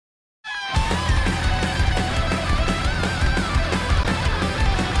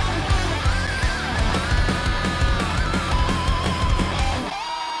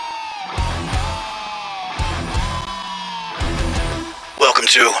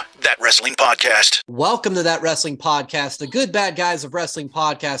to That Wrestling Podcast. Welcome to That Wrestling Podcast. The good, bad guys of Wrestling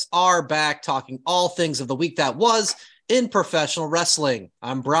Podcast are back talking all things of the week that was in professional wrestling.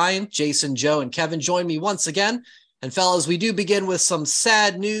 I'm Brian, Jason, Joe, and Kevin join me once again. And fellas, we do begin with some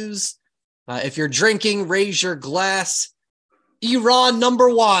sad news. If you're drinking, raise your glass. Iran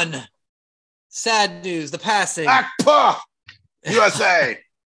 #1. Sad news, the passing. Akpa, USA.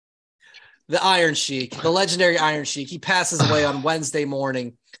 The Iron Sheik, the legendary Iron Sheik. He passes away on Wednesday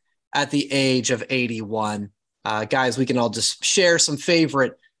morning at the age of 81. Guys, we can all just share some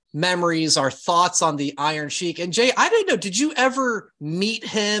favorite memories, our thoughts on the Iron Sheik. And Jay, I didn't know, did you ever meet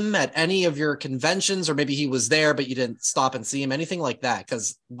him at any of your conventions, or maybe he was there, but you didn't stop and see him, anything like that?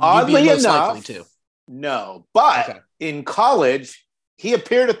 Because oddly enough, likely to. No, but in college, he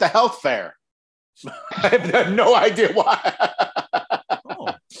appeared at the health fair. I have no idea why.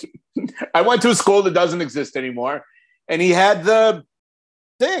 I went to a school that doesn't exist anymore, and he had the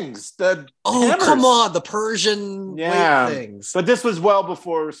things, the hammers. Come on, the Persian weight things. But this was well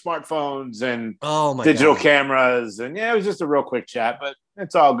before smartphones and digital cameras, and it was just a real quick chat, but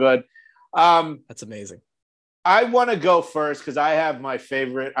it's all good. That's amazing. I want to go first because I have my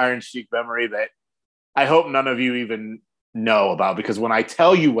favorite Iron Sheik memory that I hope none of you even know about, because when I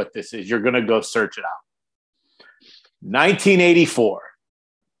tell you what this is, you're going to go search it out. 1984.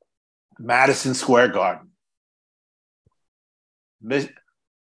 Madison Square Garden.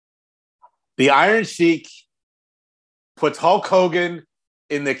 The Iron Sheik puts Hulk Hogan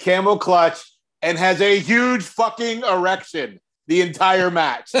in the camel clutch and has a huge fucking erection the entire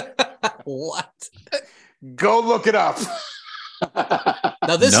match. What? Go look it up.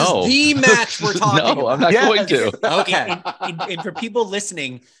 Now, this is the match we're talking about. No, I'm not going to. Okay. And for people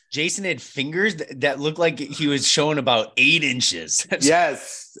listening, Jason had fingers that looked like he was showing about 8 inches.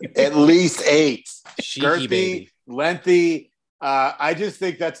 Yes, at least 8. Cheeky baby. Lengthy. I just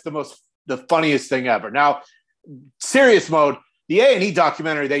think that's the funniest thing ever. Now, serious mode, the A&E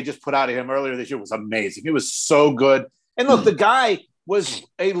documentary they just put out of him earlier this year was amazing. It was so good. And look, the guy was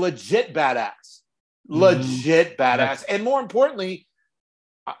a legit badass. Legit badass. And more importantly,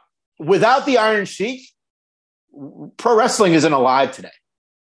 without the Iron Sheik, pro wrestling isn't alive today.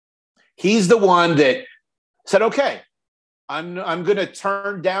 He's the one that said, okay, I'm going to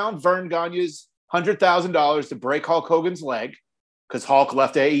turn down Vern Gagne's $100,000 to break Hulk Hogan's leg because Hulk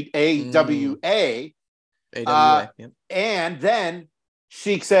left AWA. Yep. And then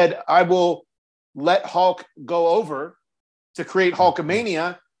Sheik said, I will let Hulk go over to create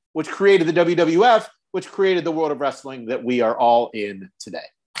Hulkamania, which created the WWF, which created the world of wrestling that we are all in today.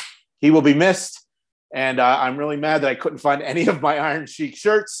 He will be missed, and I'm really mad that I couldn't find any of my Iron Sheik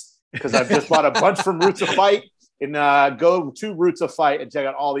shirts because I've just bought a bunch from Roots of Fight. And go to Roots of Fight and check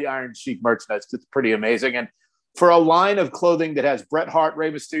out all the Iron Sheik merchandise. It's pretty amazing. And for a line of clothing that has Bret Hart,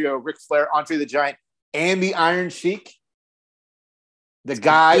 Rey Mysterio, Ric Flair, Andre the Giant, and the Iron Sheik, the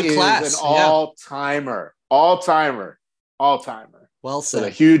guy is an all-timer. All-timer. Well said. With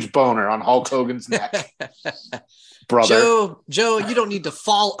a huge boner on Hulk Hogan's neck. Brother. Joe, you don't need to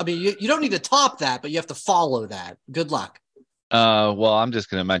follow. I mean, you don't need to top that, but you have to follow that. Good luck. Well, I'm just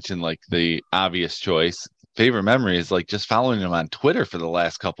going to mention like the obvious choice. Favorite memory is like just following him on Twitter for the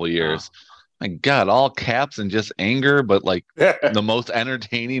last couple of years. My God, all caps and just anger, but like the most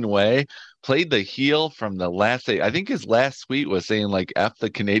entertaining way. Played the heel from the last day. I think his last tweet was saying like F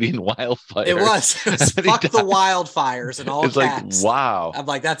the Canadian wildfires. It was fuck the wildfires and all it's caps. Like, wow. I'm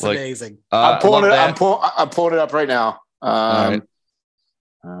like, that's amazing. I'm pulling it up right now.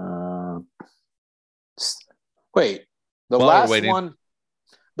 Wait, the last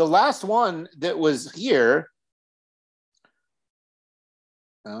one that was here.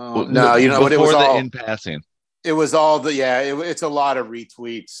 Oh, no, you know what? It was all in passing. It was all it's a lot of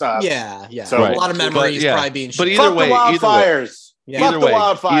retweets. Yeah. So a lot of memories probably being. But either way, either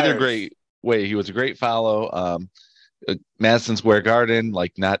great way. He was a great follow. Madison Square Garden,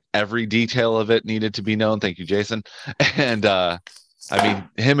 like not every detail of it needed to be known. Thank you, Jason. And I mean,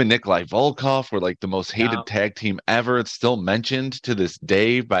 him and Nikolai Volkov were like the most hated tag team ever. It's still mentioned to this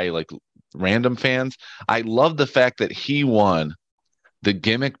day by like random fans. I love the fact that he won the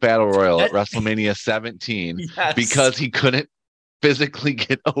gimmick battle royal at WrestleMania 17 because he couldn't physically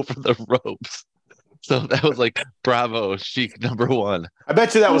get over the ropes. So that was like, bravo, Sheik #1. I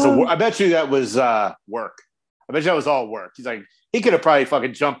bet you that was work. I bet you that was all work. He's like, he could have probably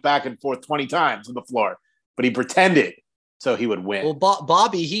fucking jumped back and forth 20 times on the floor, but he pretended so he would win. Well,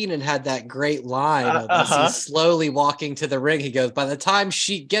 Bobby Heenan had that great line as he's slowly walking to the ring. He goes, by the time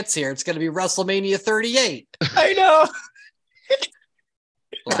Sheik gets here, it's going to be WrestleMania 38. I know.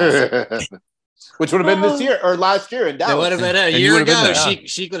 which would have been this year or last year in Dallas. It would have been a And you year would have been ago. there.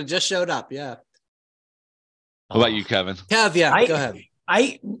 Sheik would have just showed up. Yeah. What about you, Kevin? Kev, yeah, go ahead.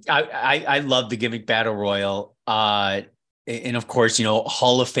 I love the gimmick battle royal. And of course,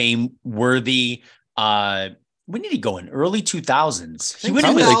 Hall of Fame worthy. When did he go in? Early 2000s. He went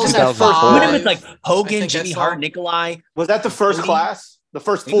in with 2004. Went in with like Hogan, Jimmy Hart, Nikolai. Was that the first class? The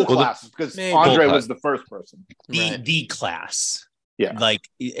first full class? Because Andre was the first person. The class. Yeah. Like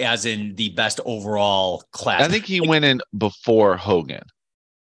as in the best overall class. I think he went in before Hogan.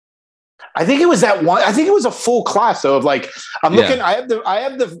 I think it was that one. I think it was a full class though. Of like, I'm looking. I have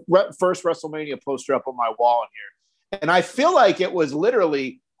the first WrestleMania poster up on my wall in here, and I feel like it was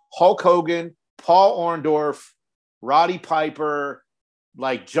literally Hulk Hogan, Paul Orndorff, Roddy Piper,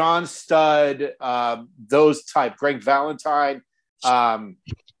 like John Studd, those type, Greg Valentine.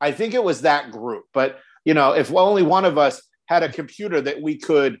 I think it was that group. But if only one of us had a computer that we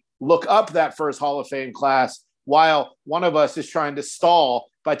could look up that first Hall of Fame class, while one of us is trying to stall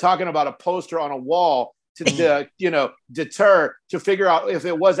by talking about a poster on a wall to deter to figure out if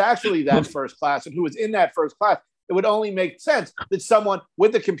it was actually that first class and who was in that first class. It would only make sense that someone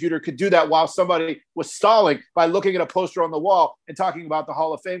with a computer could do that while somebody was stalling by looking at a poster on the wall and talking about the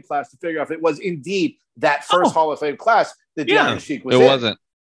Hall of Fame class to figure out if it was indeed that first Hall of Fame class that the Iron Sheik was in. It wasn't.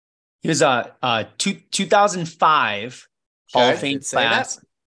 He was 2005 Hall of Fame class.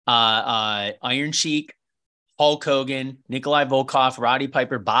 Iron Sheik, Hulk Hogan, Nikolai Volkov, Roddy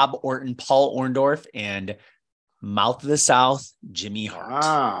Piper, Bob Orton, Paul Orndorff, and Mouth of the South, Jimmy Hart.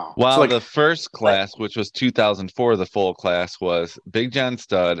 Wow. While the first class, which was 2004, the full class was Big John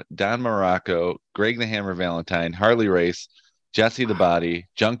Studd, Don Morocco, Greg the Hammer Valentine, Harley Race, Jesse the Body,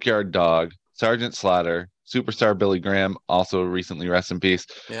 Junkyard Dog, Sergeant Slaughter, Superstar Billy Graham, also recently rest in peace,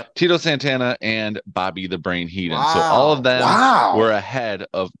 Tito Santana, and Bobby the Brain Heenan. Wow. So all of them were ahead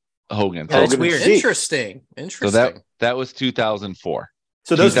of Hogan. That's weird. Interesting. So that was 2004.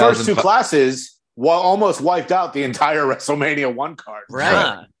 So those first two classes almost wiped out the entire WrestleMania 1 card.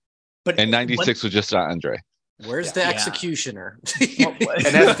 Right. And 96 was just Andre. Where's the executioner? And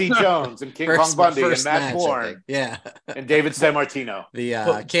S.D. Jones and King Kong Bundy and Matt Bourne. Yeah. And David Sammartino.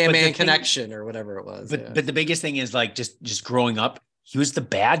 The Can-Man Connection or whatever it was. But the biggest thing is like just growing up, he was the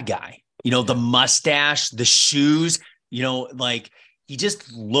bad guy. The mustache, the shoes, like he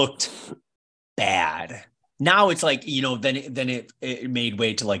just looked bad. Now it's like, then it made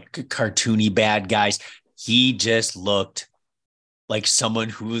way to like cartoony bad guys. He just looked like someone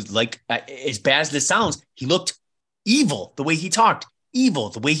who was like, as bad as this sounds, he looked evil. The way he talked, evil.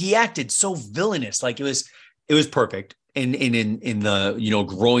 The way he acted, so villainous. Like it was perfect. And in the,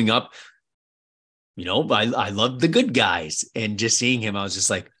 growing up, I loved the good guys, and just seeing him, I was just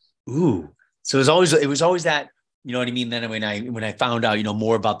like, ooh. So it was always that. You know what I mean? Then when I found out,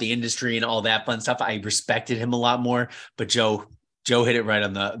 more about the industry and all that fun stuff, I respected him a lot more. But Joe hit it right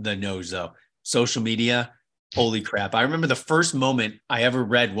on the nose though. Social media, holy crap. I remember the first moment I ever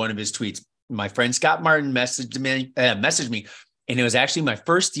read one of his tweets. My friend Scott Martin messaged me, and it was actually my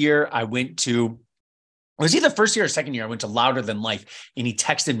first year I went to, it was either first year or second year, I went to Louder Than Life, and he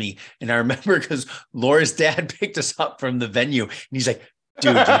texted me. And I remember because Laura's dad picked us up from the venue, and he's like,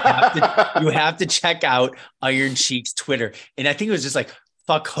 dude, you have to check out Iron Sheik's Twitter. And I think it was just like,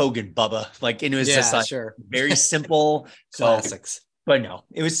 fuck Hogan, Bubba. Like, and it was just like very simple. Classics. But no,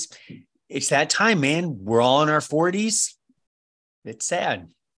 it's that time, man. We're all in our 40s. It's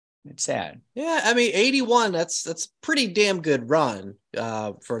sad. Yeah. I mean, 81, that's pretty damn good run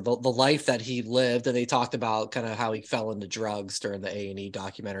for the life that he lived. And they talked about kind of how he fell into drugs during the A&E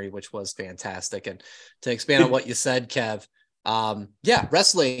documentary, which was fantastic. And to expand on what you said, Kev,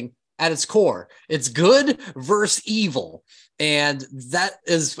 wrestling at its core, it's good versus evil. And that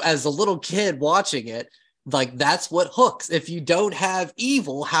is, as a little kid watching it, like that's what hooks. If you don't have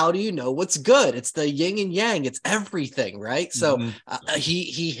evil, how do you know what's good? It's the yin and yang. It's everything, right? So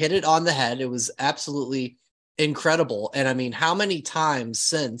he hit it on the head. It was absolutely incredible. And I mean, how many times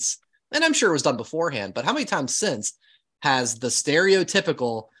since, and I'm sure it was done beforehand, but how many times since has the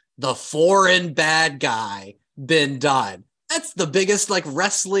stereotypical, the foreign bad guy been done? That's the biggest like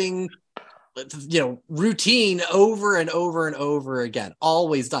wrestling, routine over and over and over again,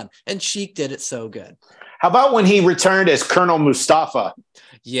 always done. And Sheik did it so good. How about when he returned as Colonel Mustafa?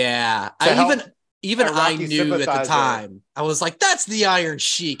 Yeah. Even I knew at the time, I was like, that's the Iron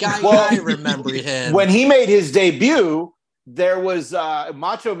Sheik. I remember him. When he made his debut, there was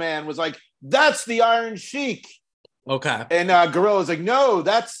Macho Man was like, that's the Iron Sheik. Okay. And Gorilla was like, no,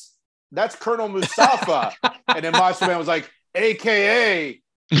 that's Colonel Mustafa. And then Macho Man was like, AKA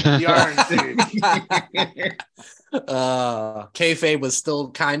The Iron Sheik. Kayfabe was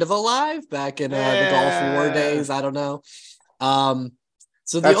still kind of alive back in the Gulf War days. I don't know.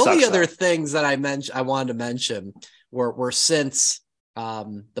 So the only other things that I wanted to mention were since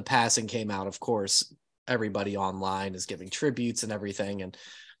the passing came out, of course, everybody online is giving tributes and everything. And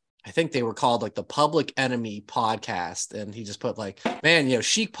I think they were called like the Public Enemy podcast. And he just put like, man,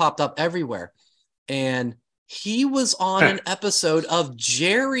 Sheik popped up everywhere. And he was on an episode of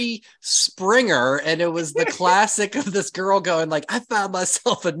Jerry Springer, and it was the classic of this girl going like, I found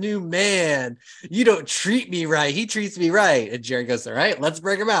myself a new man. You don't treat me right. He treats me right. And Jerry goes, all right, let's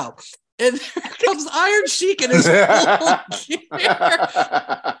bring him out. And there comes Iron Sheik in his full gear.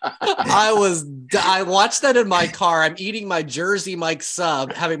 I watched that in my car. I'm eating my Jersey Mike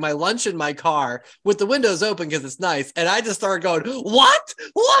sub, having my lunch in my car with the windows open because it's nice. And I just started going, what?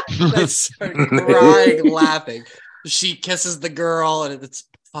 And I started crying, laughing. She kisses the girl, and it's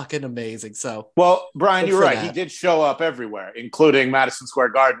fucking amazing. So, well, Brian, you're right. He did show up everywhere, including Madison Square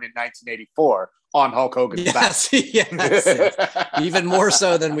Garden in 1984 on Hulk Hogan's back. Yes. Even more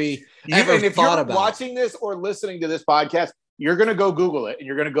so than we ever and if thought you're about. Watching this or listening to this podcast, you're going to go Google it, and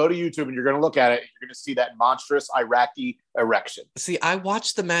you're going to go to YouTube, and you're going to look at it, and you're going to see that monstrous Iraqi erection. See, I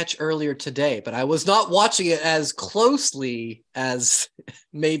watched the match earlier today, but I was not watching it as closely as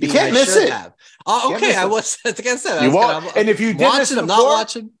maybe you can't I miss should it. have. Okay, I was. Like I said, you won't. And if you did miss it I'm before, not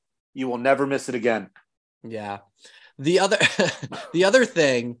watching. You will never miss it again. Yeah. The other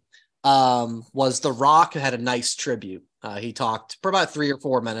thing was The Rock had a nice tribute. He talked for about 3 or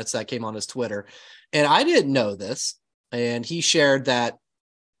 4 minutes. That came on his Twitter, and I didn't know this. And he shared that,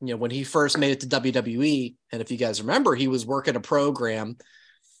 when he first made it to WWE, and if you guys remember, he was working a program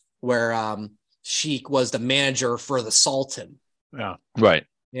where Sheik was the manager for the Sultan. Yeah. Right.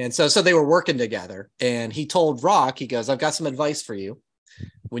 And so they were working together. And he told Rock, he goes, I've got some advice for you.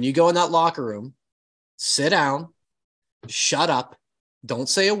 When you go in that locker room, sit down, shut up, don't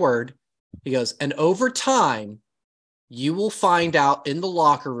say a word. He goes, and over time, you will find out in the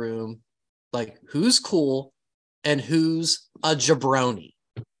locker room, like, who's cool and who's a jabroni.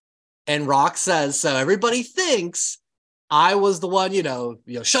 And Rock says, so everybody thinks I was the one,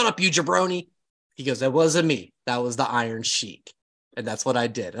 shut up, you jabroni. He goes, that wasn't me. That was the Iron Sheik. And that's what I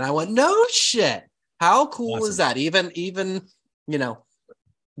did. And I went, no shit. How cool is that? Even,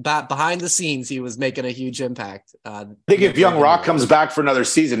 behind the scenes, he was making a huge impact. I think if Young Rock comes back for another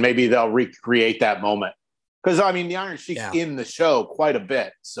season, maybe they'll recreate that moment. Because, the Iron Sheik's in the show quite a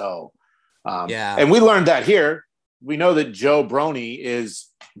bit. So, and we learned that here. We know that Joe Brony is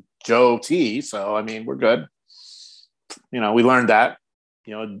Joe T. So, we're good. We learned that.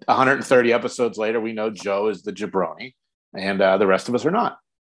 130 episodes later, we know Joe is the jabroni, and the rest of us are not.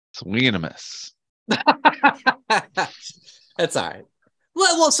 Swing and a miss. That's all right.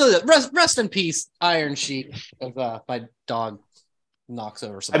 Well, so rest in peace, Iron Sheik. If my dog knocks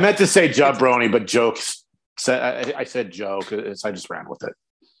over something. I meant to say jabroni, but jokes. I said Joe because I just ran with it.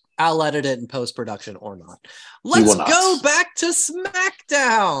 I'll edit it in post-production or not. Let's go back to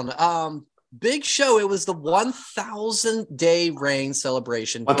SmackDown. Big show. It was the 1,000-day reign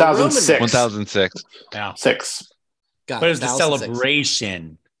celebration. 1,006. 1,006. Yeah. 6. But it was the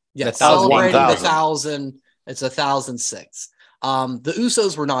celebration. Yeah, celebrating the 1,000. It's 1,006. The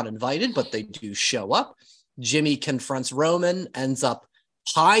Usos were not invited, but they do show up. Jimmy confronts Roman, ends up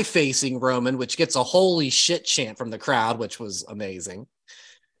pie-facing Roman, which gets a holy shit chant from the crowd, which was amazing.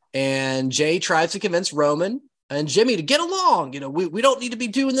 And Jay tries to convince Roman and Jimmy to get along. We don't need to be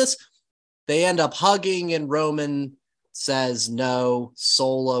doing this. They end up hugging, and Roman says no.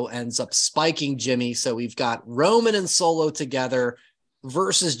 Solo ends up spiking Jimmy. So we've got Roman and Solo together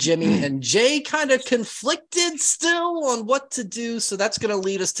versus Jimmy, and Jay kind of conflicted still on what to do. So that's going to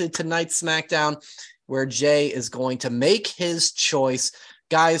lead us to tonight's SmackDown, where Jay is going to make his choice.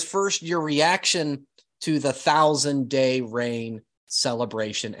 Guys, first, your reaction to the 1,000-day reign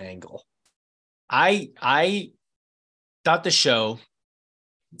celebration angle. I thought the show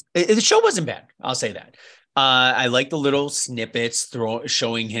wasn't bad. I'll say that. I like the little snippets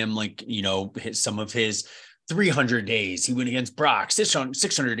showing him some of his 300 days he went against Brock,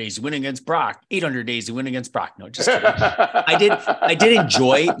 600 days he went against Brock, 800 days he went against Brock. No, just kidding. I did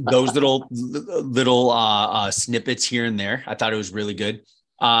enjoy those little snippets here and there. I thought it was really good.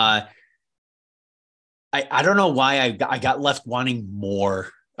 I don't know why I got left wanting more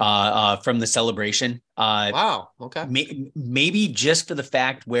from the celebration. Wow. Okay. Maybe just for the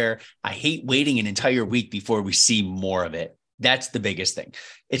fact where I hate waiting an entire week before we see more of it. That's the biggest thing.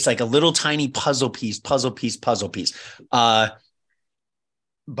 It's like a little tiny puzzle piece. But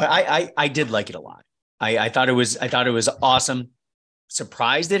I did like it a lot. I thought it was awesome.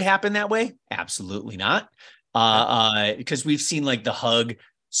 surprised it happened that way? Absolutely not. Because we've seen like the hug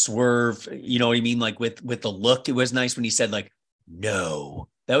swerve, you know what I mean? Like with the look, it was nice when he said like, no,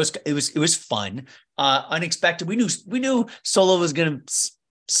 it was fun. Unexpected. We knew Solo was going to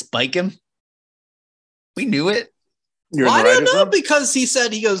spike him. We knew it. Well, I don't know, because he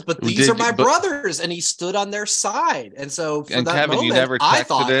goes, but these are my brothers, and he stood on their side. And so for that Kevin, moment, you never I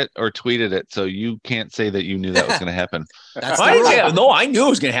thought, texted it or tweeted it, so you can't say that you knew that was going to happen. That's I didn't say, no, I knew it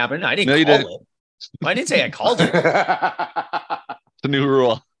was going to happen. I didn't call it. I didn't say I called it. It's a new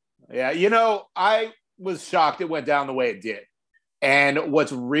rule. Yeah, I was shocked it went down the way it did. And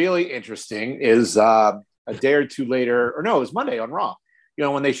what's really interesting is a day or two later, or no, it was Monday on Raw,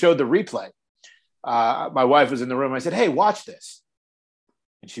 when they showed the replay. My wife was in the room. I said, hey, watch this.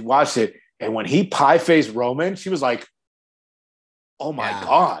 And she watched it. And when he pie-faced Roman, she was like, oh, my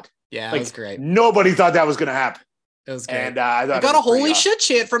God. Yeah, like, it was great. Nobody thought that was going to happen. It was great. And I thought I got a holy shit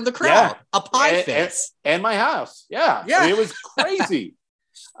chant from the crowd. Yeah. A pie face. And my house. Yeah. I mean, it was crazy.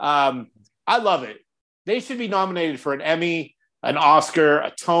 I love it. They should be nominated for an Emmy, an Oscar, a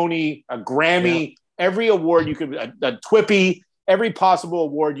Tony, a Grammy, every award you could, a Twippy, every possible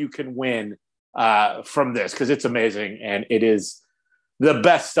award you can win from this, because it's amazing and it is the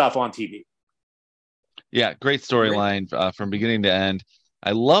best stuff on TV. Yeah, great storyline from beginning to end.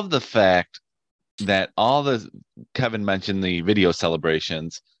 I love the fact that Kevin mentioned the video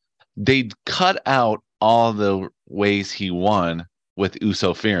celebrations. They cut out all the ways he won with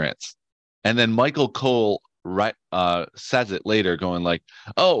Usoference. And then Michael Cole says it later, going like,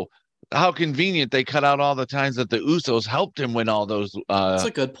 oh, how convenient they cut out all the times that the Usos helped him win all those that's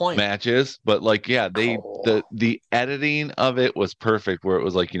a good point. matches. But like, yeah, the editing of it was perfect, where it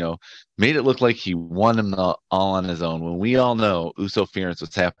was like, made it look like he won them all on his own, when we all know Usoference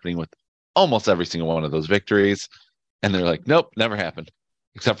was happening with almost every single one of those victories. And they're like, nope, never happened,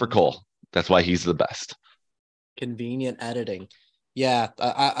 except for Cole. That's why he's the best. Convenient editing. Yeah,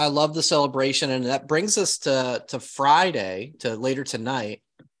 I love the celebration. And that brings us to Friday, to later tonight.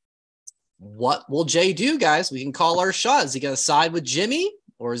 What will Jay do, guys? We can call our shot. Is he going to side with Jimmy,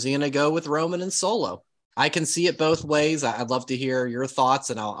 or is he going to go with Roman and Solo? I can see it both ways. I'd love to hear your thoughts,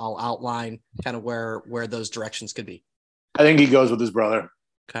 and I'll outline kind of where those directions could be. I think he goes with his brother.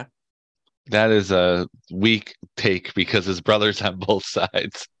 Okay. That is a weak take, because his brother's on both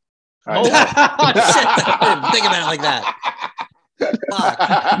sides. Oh, shit. I didn't think about it like that. Fuck.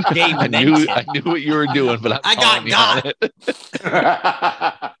 I knew what you were doing, but I got it.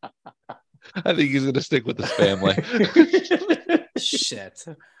 I think he's going to stick with his family. Shit.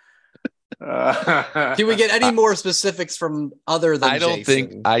 Can we get any more specifics from other than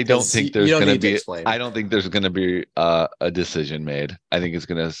Jason? I don't think there's going to be a decision made. I think it's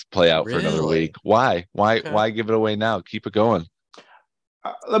going to play out for another week. Why give it away now? Keep it going.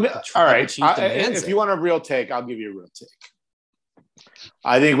 All right. If you want a real take, I'll give you a real take.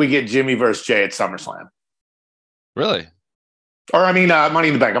 I think we get Jimmy versus Jay at SummerSlam. Really? Or Money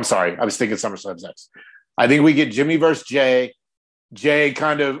in the Bank. I'm sorry. I was thinking SummerSlam's next. I think we get Jimmy versus Jay. Jay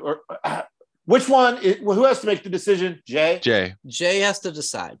kind of, which one? Who has to make the decision? Jay? Jay has to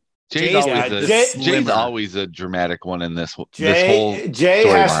decide. Jay's always a dramatic one in this whole Jay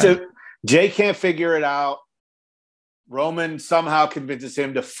has to. Jay can't figure it out. Roman somehow convinces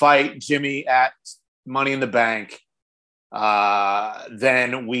him to fight Jimmy at Money in the Bank.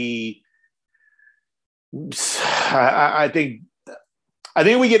 Then I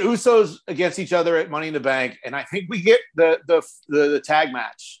think we get Usos against each other at Money in the Bank, and I think we get the tag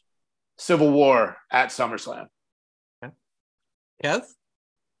match, Civil War at SummerSlam. Kev?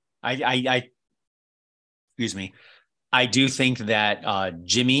 Excuse me. I do think that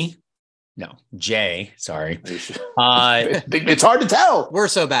Jay, sorry. It's hard to tell. We're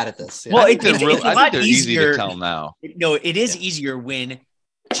so bad at this. Yeah. Well, I think they're easy to tell now. No, it is easier when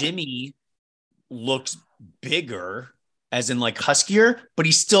Jimmy looks bigger, as in like huskier, but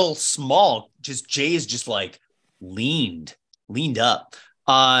he's still small. Just Jay is just like leaned up.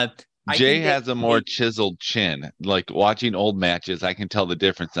 Jay has a more chiseled chin. Like watching old matches, I can tell the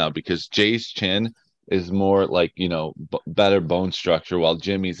difference now, because Jay's chin is more like, better bone structure, while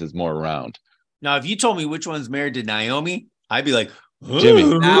Jimmy's is more round. Now, if you told me which one's married to Naomi, I'd be like,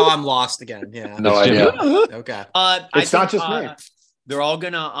 Jimmy. Now I'm lost again. Yeah. No idea. Okay. It's not just me. They're all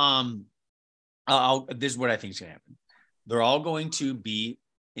gonna this is what I think is gonna happen. They're all going to be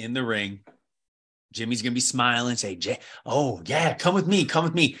in the ring. Jimmy's gonna be smiling, say, Jay, oh yeah, come with me.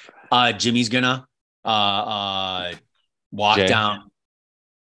 Jimmy's gonna walk down.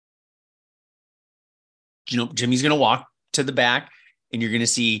 Jimmy's gonna walk to the back, and you're gonna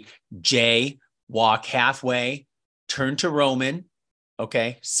see Jay walk halfway, turn to Roman,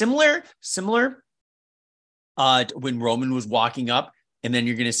 Okay. Similar, when Roman was walking up, and then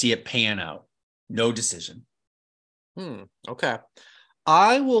you're going to see it pan out. No decision. Okay.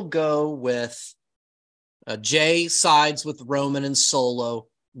 I will go with Jay sides with Roman and Solo,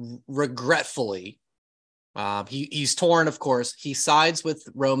 regretfully. He's torn, of course. He sides with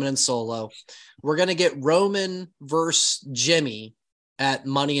Roman and Solo. We're going to get Roman versus Jimmy at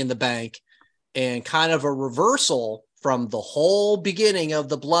Money in the Bank, and kind of a reversal from the whole beginning of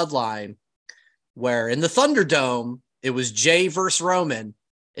the bloodline, where in the Thunderdome, it was Jay versus Roman,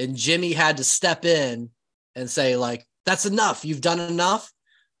 and Jimmy had to step in and say, like, that's enough. You've done enough.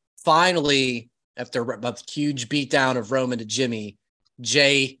 Finally, after a huge beatdown of Roman to Jimmy,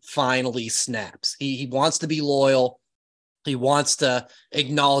 Jay finally snaps. He wants to be loyal. He wants to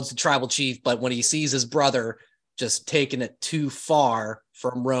acknowledge the tribal chief, but when he sees his brother just taking it too far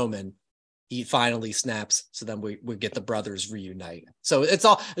from Roman, he finally snaps. So then we get the brothers reunite. So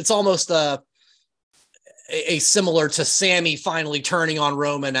it's almost a similar to Sammy finally turning on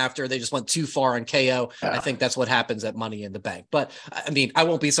Roman after they just went too far on KO. I think that's what happens at Money in the Bank. But I mean, I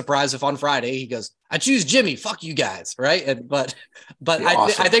won't be surprised if on Friday he goes, I choose Jimmy, fuck you guys. Right. But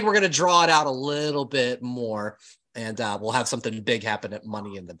I think we're going to draw it out a little bit more, and we'll have something big happen at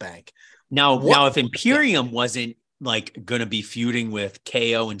Money in the Bank. Now, if Imperium wasn't like going to be feuding with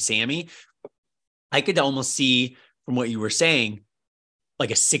KO and Sammy, I could almost see from what you were saying,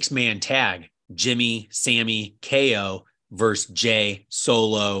 like a 6-man tag. Jimmy, Sammy, KO versus Jay,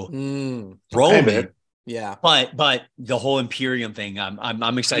 Solo, Roman. Okay, yeah, but the whole Imperium thing,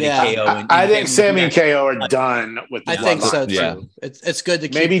 I'm excited. Yeah. KO and I think Sammy and KO are done with the I think so too. Yeah. It's good to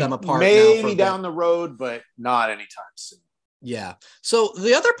keep them apart. Maybe down the road, but not anytime soon. Yeah. So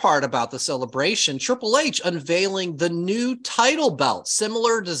the other part about the celebration, Triple H unveiling the new title belt,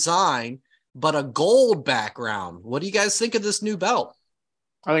 similar design, but a gold background. What do you guys think of this new belt?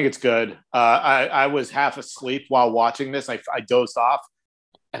 I think it's good. I was half asleep while watching this. I dozed off,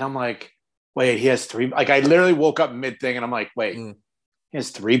 and I'm like, wait, he has 3. Like, I literally woke up mid thing, and I'm like, wait, he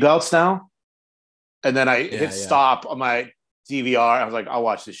has 3 belts now? And then I hit stop on my DVR. I was like, I'll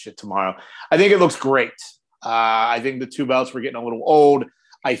watch this shit tomorrow. I think it looks great. I think the 2 belts were getting a little old.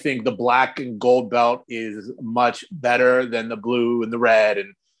 I think the black and gold belt is much better than the blue and the red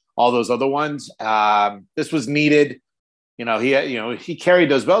and all those other ones. This was needed. He carried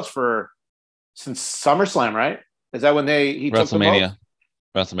those belts since SummerSlam, right? Is that when he took them both?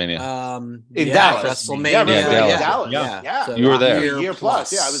 WrestleMania. In Dallas. WrestleMania. Dallas. Yeah. So you were there. A year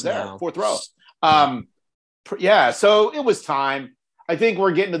plus. Yeah, I was there. 4th row. So it was time. I think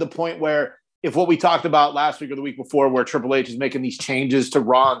we're getting to the point where if what we talked about last week or the week before, where Triple H is making these changes to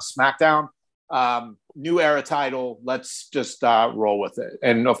Raw and SmackDown, new era title, let's just roll with it.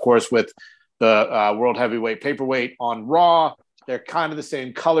 And of course, with the World Heavyweight Paperweight on Raw, they're kind of the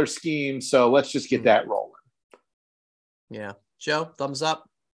same color scheme. So let's just get that rolling. Yeah. Joe, thumbs up.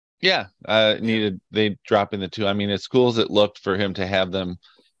 Yeah. They drop in the 2. I mean, as cool as it looked for him to have them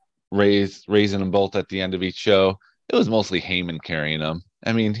raising them both at the end of each show, it was mostly Heyman carrying them.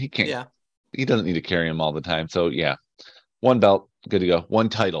 I mean, he doesn't need to carry them all the time. So yeah, 1 belt, good to go. 1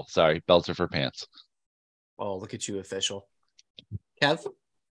 title. Sorry, belts are for pants. Oh, look at you, official. Kev?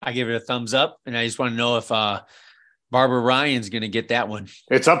 I give it a thumbs up, and I just want to know if Barbara Ryan's going to get that one.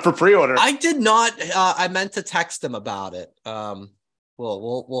 It's up for pre-order. I did not. I meant to text him about it.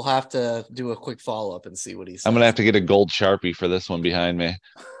 We'll have to do a quick follow-up and see what he says. I'm going to have to get a gold Sharpie for this one behind me.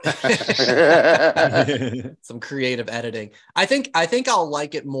 Some creative editing. I think I'll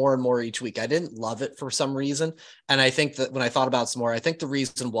like it more and more each week. I didn't love it for some reason. And I think that when I thought about it some more, I think the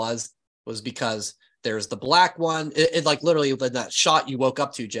reason was because there's the black one. It like literally that shot you woke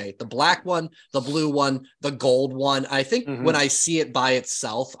up to, Jay, the black one, the blue one, the gold one. I think when I see it by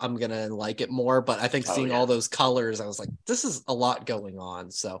itself, I'm going to like it more, but I think seeing all those colors, I was like, this is a lot going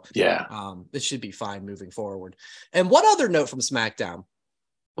on. So it should be fine moving forward. And one other note from SmackDown,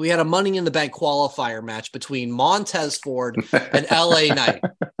 we had a Money in the Bank qualifier match between Montez Ford and LA Knight.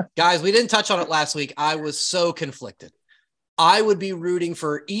 Guys, we didn't touch on it last week. I was so conflicted. I would be rooting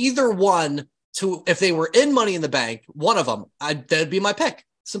for either one if they were in Money in the Bank, one of them, that'd be my pick.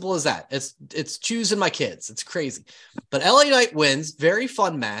 Simple as that. It's choosing my kids. It's crazy. But LA Knight wins. Very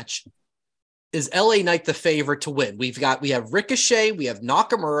fun match. Is LA Knight the favorite to win? We have Ricochet, we have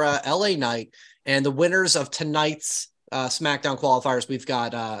Nakamura, LA Knight, and the winners of tonight's SmackDown qualifiers. We've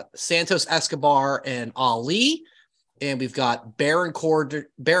got Santos Escobar and Ali, and we've got Baron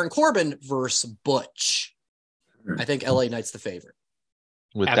Corbin versus Butch. I think LA Knight's the favorite.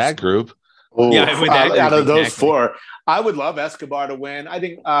 With that group. Ooh, out of those 4, I would love Escobar to win. I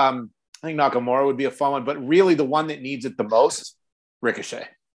think Nakamura would be a fun one, but really the one that needs it the most Ricochet.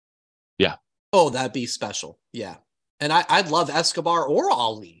 Oh, that'd be special. Yeah. And I'd love Escobar or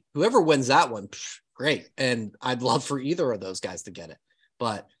Ali. Whoever wins that one, great. And I'd love for either of those guys to get it.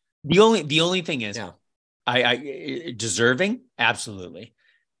 But the only thing is, yeah, I deserving, absolutely.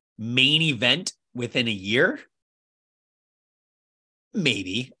 Main event within a year,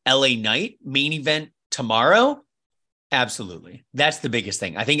 maybe. LA Knight main event tomorrow, absolutely. That's the biggest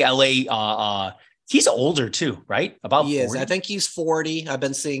thing. I think LA. He's older too, right? About he 40? is. I think he's 40. I've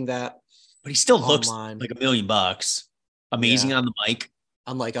been seeing that. But he still looks online. like $1 million. Amazing on the mic.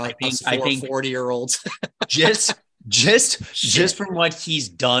 Unlike I think 40-year-olds. just from what he's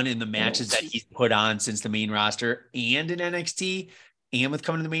done in the matches that he's put on since the main roster and in NXT and with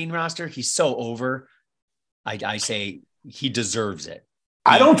coming to the main roster, he's so over. I say he deserves it.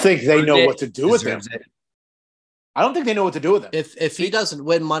 I don't think they know what to do with him. It. I don't think they know what to do with him. If he doesn't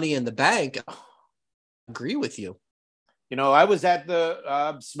win Money in the Bank, I agree with you. You know, I was at the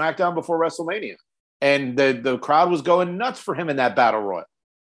SmackDown before WrestleMania, and the crowd was going nuts for him in that Battle Royal,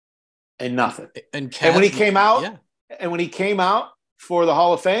 and nothing. And when he came out, for the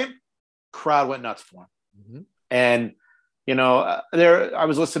Hall of Fame, crowd went nuts for him. Mm-hmm. And you know, I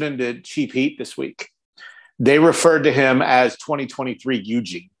was listening to Cheap Heat this week. They referred to him as 2023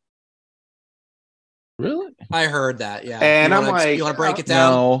 Eugene. Really? I heard that. Yeah. And I'm like, you want to break it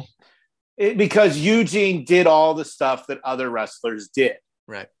down? No. Because Eugene did all the stuff that other wrestlers did.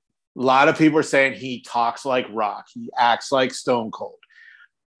 Right. A lot of people are saying he talks like Rock. He acts like Stone Cold.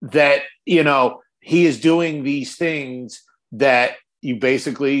 That, you know, he is doing these things that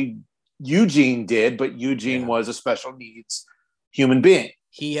Eugene did, but Eugene was a special needs human being.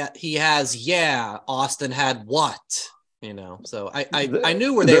 He has, Austin had what? You know, so I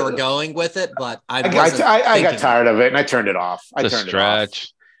knew where they were going with it, but I got tired of it and I turned it off. I turned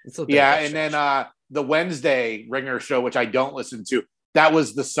stretch. It off. Yeah, and then the Wednesday Ringer show, which I don't listen to, that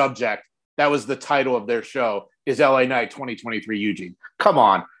was the subject. That was the title of their show, is LA Knight 2023 Eugene. Come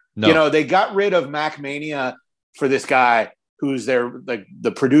on. No. You know, they got rid of MacMania for this guy who's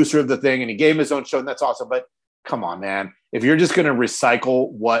the producer of the thing, and he gave him his own show, and that's awesome. But come on, man. If you're just going to recycle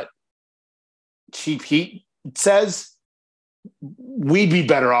what Cheap Heat says, we'd be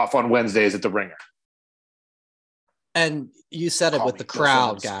better off on Wednesdays at the Ringer. And you said it with the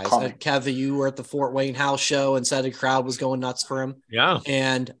crowd, guys. Kevin, you were at the Fort Wayne House show and said the crowd was going nuts for him. Yeah.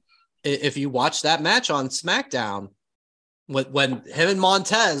 And if you watch that match on SmackDown, when him and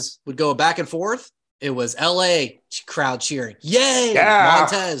Montez would go back and forth, it was LA crowd cheering, "Yay,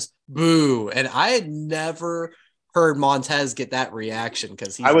 Montez!" Boo. And I had never heard Montez get that reaction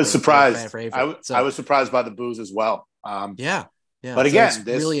because I was surprised. I was surprised by the boos as well. Yeah. But again, it's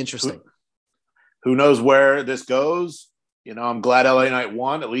really interesting. Who knows where this goes? You know, I'm glad LA Knight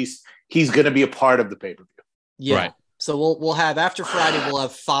won. At least he's going to be a part of the pay-per-view. Yeah. Right. So we'll have after Friday, we'll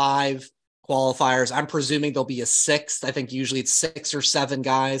have 5 qualifiers. I'm presuming there'll be a 6th. I think usually it's 6 or 7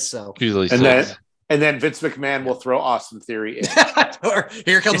 guys. So usually and then Vince McMahon will throw Austin Theory in. Or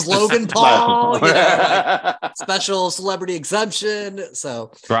here comes Logan Paul. Special celebrity exemption. So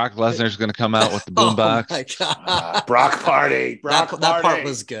Brock Lesnar's going to come out with the boombox. Oh my God. Brock Party. That part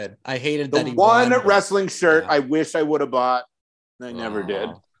was good. I hated that he won. But wrestling shirt I wish I would have bought. I never did.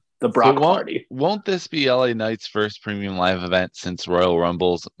 The Brock Party. Won't this be LA Knight's first premium live event since Royal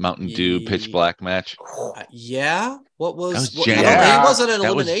Rumble's Mountain Dew Pitch Black match? Yeah. What was he wasn't an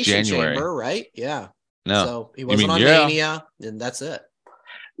elimination chamber, right? Yeah. No. So he wasn't on Mania, and that's it.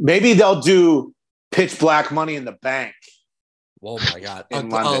 Maybe they'll do Pitch Black Money in the Bank. Oh my God.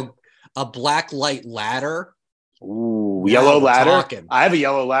 A black light ladder. Ooh, yellow ladder. I have a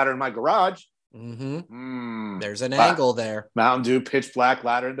yellow ladder in my garage. Mm-hmm. There's an angle there. Mountain Dew Pitch Black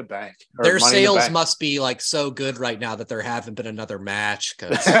Ladder in the Bank. Their sales must be like so good right now that there haven't been another match.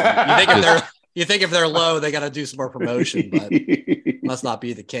 Because you think if they're low, they got to do some more promotion, but must not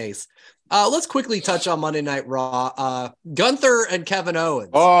be the case. Let's quickly touch on Monday Night Raw. Gunther and Kevin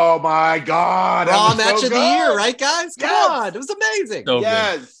Owens. Oh my God! Raw match of the year, right, guys? Come on, it was amazing. So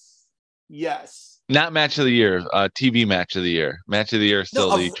yes. Not match of the year, TV match of the year. Match of the year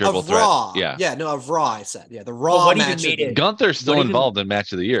still the triple threat. Raw. Yeah. Of Raw, I said. Yeah, the Raw match. Gunther's still involved in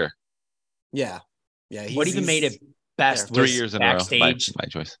match of the year. Yeah. What even made it best? 3 years in a row. My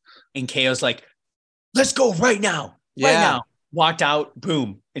choice. And KO's like, "Let's go right now. Right now." Walked out,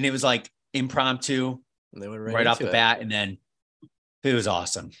 boom. And it was like impromptu right off the bat. And then it was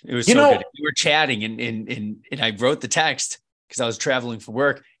awesome. It was so good. We were chatting and I wrote the text because I was traveling for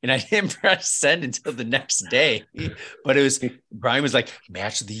work and I didn't press send until the next day. But it was, Brian was like,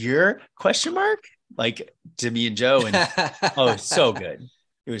 match of the year, ? Like to me and Joe. And so good.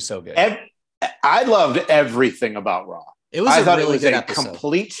 It was so good. I loved everything about Raw. It was I a thought really it was good a episode.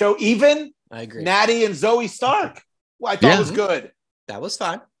 complete show. Even I agree. Natty and Zoe Stark, I thought was good. That was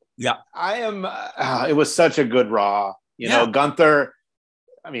fine. Yeah. It was such a good Raw. You know, Yeah. Gunther,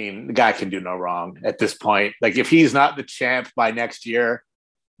 I mean, the guy can do no wrong at this point. Like, if he's not the champ by next year,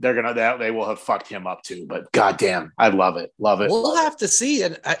 they will have fucked him up too. But goddamn, I love it. Love it. We'll have to see.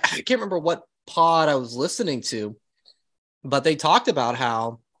 And I can't remember what pod I was listening to, but they talked about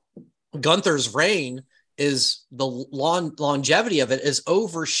how Gunther's reign is the longevity of it is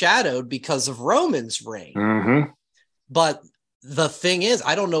overshadowed because of Roman's reign. Mm-hmm. But the thing is,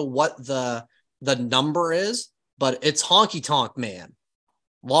 I don't know what the number is, but it's Honky Tonk Man.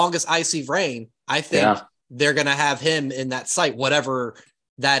 Longest IC reign. I think they're going to have him in that site, whatever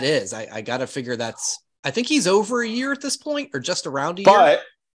that is. I got to figure I think he's over a year at this point or just around a year.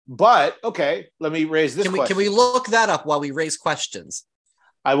 But okay, let me raise this question. Can we look that up while we raise questions?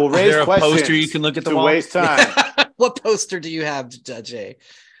 I will raise questions. A poster you can look at the wall? Waste time. What poster do you have, Jay?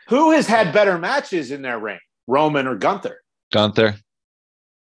 Who has had better matches in their reign, Roman or Gunther? Gunther.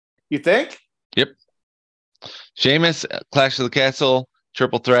 You think? Yep. Sheamus, Clash of the Castle,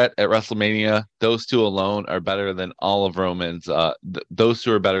 Triple Threat at WrestleMania. Those two alone are better than all of Roman's. Those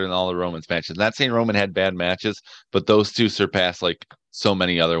two are better than all of Roman's matches. Not saying Roman had bad matches, but those two surpass like so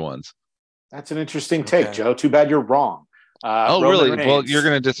many other ones. That's an interesting take, Joe. Too bad you're wrong. Really? Reigns. Well, you're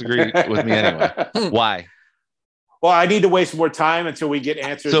going to disagree with me anyway. Why? Well, I need to waste more time until we get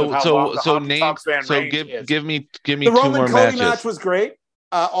answers. Give me the two Roman more Cody matches. Match was great.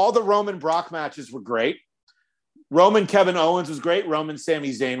 All the Roman Brock matches were great. Roman Kevin Owens was great. Roman Sami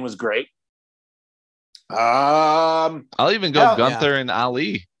Zayn was great. I'll even go Gunther and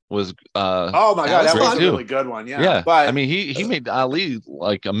Ali was. Oh my god, that was a really good one. Yeah, but I mean, he made Ali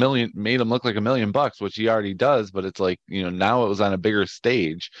like made him look like $1 million, which he already does. But it's like, you know, now it was on a bigger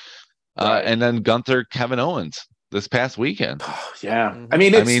stage. And then Gunther, Kevin Owens this past weekend. Yeah, I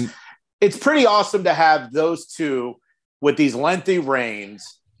mean, it's pretty awesome to have those two with these lengthy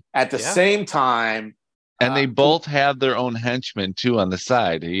reigns at the same time. And they both have their own henchmen too on the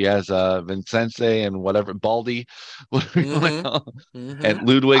side. He has Vincenze and whatever Baldy, and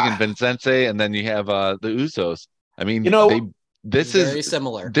Ludwig and Vincenze, and then you have the Usos. I mean, this is very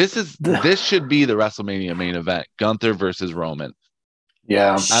similar. This should be the WrestleMania main event: Gunther versus Roman.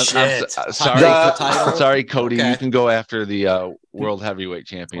 Yeah, sorry, Cody. Okay. You can go after the World Heavyweight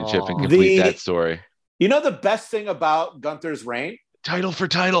Championship and complete that story. You know the best thing about Gunther's reign? Title for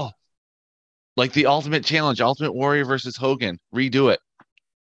title. Like the Ultimate Challenge, Ultimate Warrior versus Hogan. Redo it.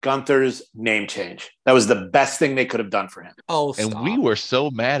 Gunther's name change. That was the best thing they could have done for him. Oh, stop. And we were so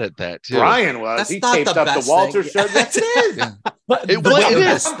mad at that too. Brian was. He taped up the Walter shirt. That's it is.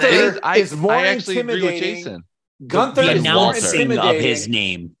 It is more I actually agree with Jason. Gunther is more intimidating. Of his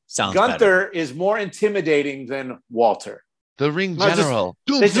name sounds Gunther is more intimidating than Walter. The ring general.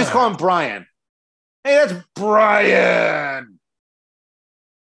 They just call him Brian. Hey, that's Brian.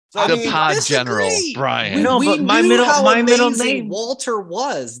 The pod general, Brian. No, but my middle name Walter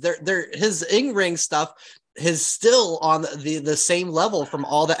was. His in-ring stuff is still on the same level from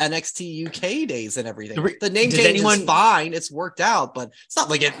all the NXT UK days and everything. The name change is fine. It's worked out, but it's not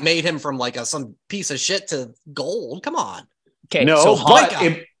like it made him from like some piece of shit to gold. Come on. Okay. No, so but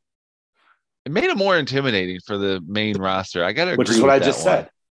it made him more intimidating for the main roster. I got to agree. Which is what I just said.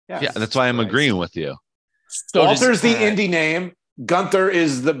 Yeah, that's why I'm agreeing with you. So Walter's the indie name. Gunther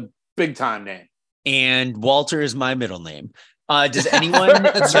is the big time name. And Walter is my middle name. Does anyone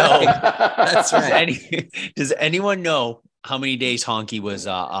know? That's right. Does anyone know how many days Honky was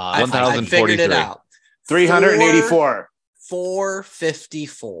 1,043? 384.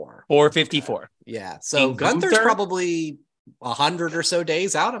 454. 454. Yeah. So Gunther's probably 100 or so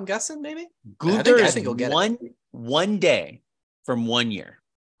days out, I'm guessing, maybe. Gunther I think he'll get one day from 1 year.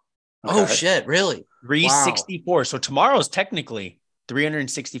 Okay. Oh shit, really? 364. Wow. So tomorrow's technically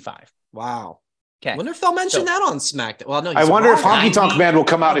 365. Wow. Okay. I wonder if they'll mention that on SmackDown. Well, no. I wonder if Honky Tonk Man will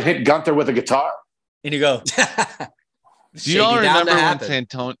come out and hit Gunther with a guitar. And you go. Do you all remember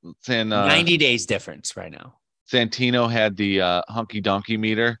when 90 days difference right now? Santino had the Hunky Donkey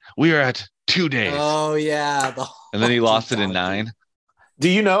meter. We are at 2 days. Oh yeah. And then he lost it in 9. Do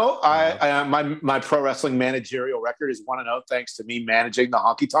you know my pro wrestling managerial record is 1-0 thanks to me managing the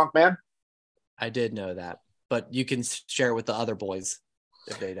Honky Tonk Man? I did know that, but you can share it with the other boys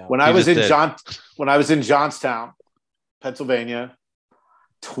if they don't. When I was in Johnstown, Pennsylvania,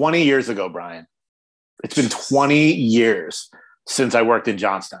 20 years ago, Brian. It's been 20 years since I worked in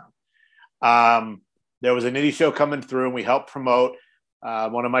Johnstown. There was an indie show coming through, and we helped promote.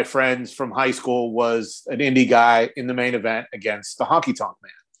 One of my friends from high school was an indie guy in the main event against the Honky Tonk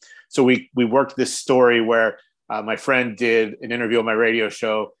Man. So we worked this story where My friend did an interview on my radio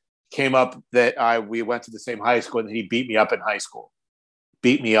show. Came up that we went to the same high school, and he beat me up in high school.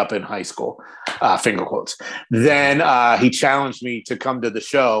 Finger quotes. Then he challenged me to come to the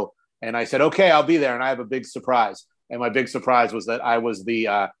show, and I said, "Okay, I'll be there." And I have a big surprise. And my big surprise was that I was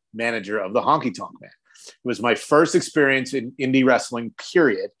the manager of the Honky Tonk Man. It was my first experience in indie wrestling,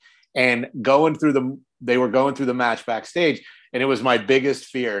 period. And they were going through the match backstage, and it was my biggest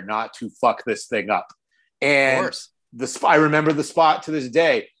fear not to fuck this thing up. And I remember the spot to this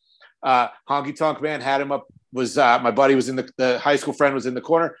day. Honky Tonk Man had him up. My buddy was in the high school friend was in the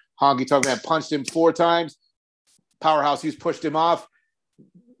corner. Honky Tonk Man punched him 4 times. Powerhouse Hughes pushed him off.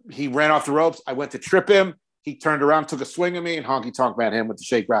 He ran off the ropes. I went to trip him. He turned around, took a swing at me, and Honky Tonk Man hit him with the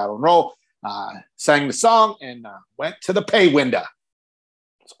shake, rattle, and roll. Sang the song and went to the pay window.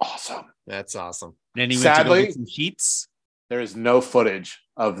 It's awesome. That's awesome. And then he went Sadly, to go get some sheets. there is no footage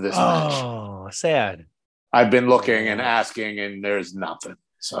of this match. Oh, sad. I've been looking and asking, and there's nothing.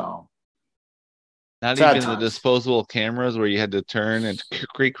 So Not sad even the times. disposable cameras where you had to turn and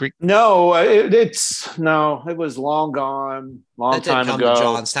creak. No, it was long gone, long That didn't time come ago. to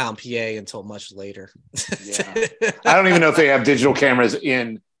Johnstown, PA until much later. Yeah. I don't even know if they have digital cameras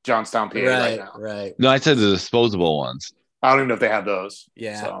in Johnstown, PA right now. Right. No, I said the disposable ones. I don't even know if they have those.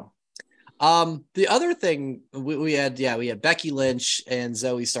 Yeah. So. The other thing we had Becky Lynch and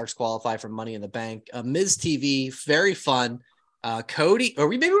Zoe Starks qualify for Money in the Bank. Ms. TV, very fun. Cody,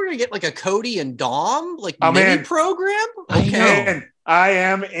 we're gonna get like a Cody and Dom mini program. Okay, I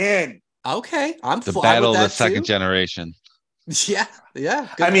am in. Okay, I'm The fine battle with of that the second too. generation. Yeah. Good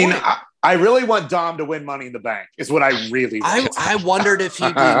I mean, point. I really want Dom to win Money in the Bank. Is what I really want. I wondered if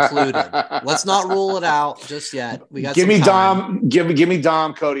he'd be included. Let's not rule it out just yet. We got give some me time. Dom. Give me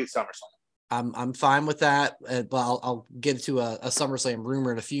Dom Cody at SummerSlam. I'm fine with that, but I'll get to a SummerSlam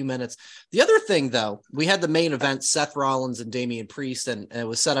rumor in a few minutes. The other thing, though, we had the main event, Seth Rollins and Damian Priest, and it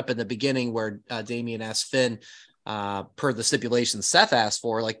was set up in the beginning where Damian asked Finn, per the stipulation Seth asked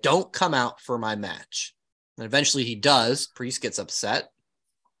for, don't come out for my match. And eventually he does. Priest gets upset.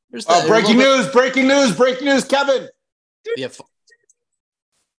 There's Breaking news, Kevin. Yeah,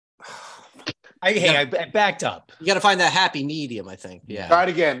 I backed up. you got to find that happy medium, I think. Yeah. Try it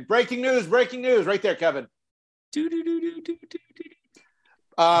again. Breaking news, right there, Kevin.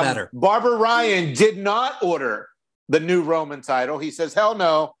 Better. Barbara Ryan did not order the new Roman title. He says, hell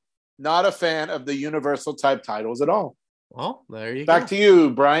no, not a fan of the universal type titles at all. Well, there you go. Back to you,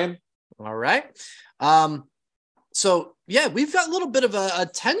 Brian. All right. So yeah, we've got a little bit of a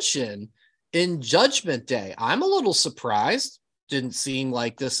tension in Judgment Day. I'm a little surprised. Didn't seem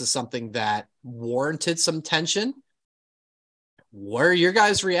like this is something that warranted some tension. What are your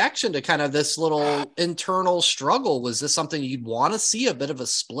guys' reaction to kind of this little internal struggle? Was this something you'd want to see, a bit of a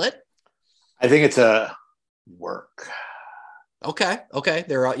split? I think it's a work. Okay.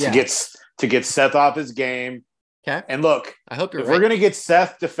 To get Seth off his game. Okay. And look, I hope you're if right. we're going to get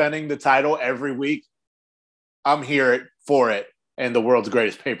Seth defending the title every week, I'm here for it. And the world's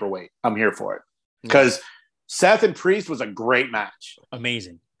greatest paperweight. I'm here for it. Because Seth and Priest was a great match.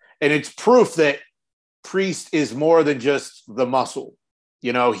 Amazing. And it's proof that Priest is more than just the muscle.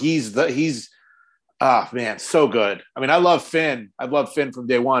 You know, he's so good. I mean, I love Finn. I've loved Finn from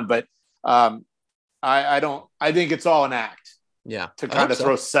day one, but I think it's all an act. Yeah. To kind of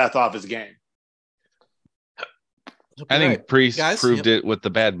throw Seth off his game. I think Priest proved Yep. it with the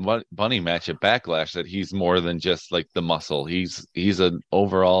Bad Bunny match at Backlash that he's more than just like the muscle. He's an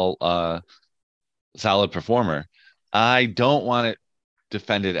overall solid performer. I don't want it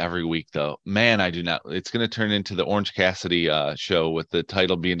defended every week though. Man, I do not. It's going to turn into the Orange Cassidy show with the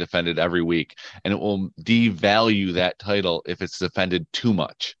title being defended every week, and it will devalue that title if it's defended too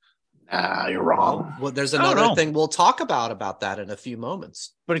much. You're wrong. Well, there's another thing we'll talk about that in a few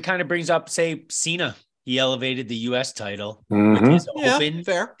moments. But it kind of brings up, say, Cena. He elevated the U.S. title Mhm. with his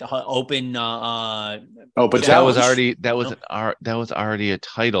Fair. open. But That challenge. was already a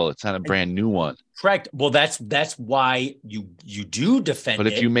title. It's not a brand new one. Correct. Well, that's why you do defend it.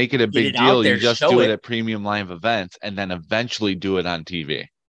 But if you make it a big it out deal, there, you just show do it it. at premium live events and then eventually do it on TV.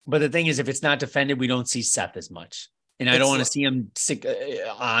 But the thing is, if it's not defended, we don't see Seth as much. And I don't want to see him sick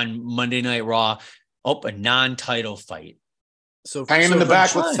on Monday Night Raw. A non-title fight. So hanging in the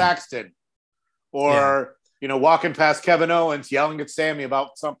back with fun. Saxton. Or, walking past Kevin Owens, yelling at Sammy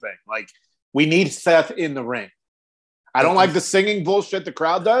about something. Like, we need Seth in the ring. I don't like the singing bullshit the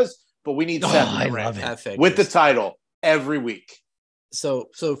crowd does, but we need Seth in the ring. Love it. With the title every week. So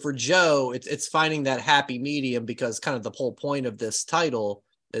for Joe, it's finding that happy medium, because kind of the whole point of this title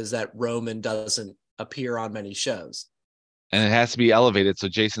is that Roman doesn't appear on many shows. And it has to be elevated so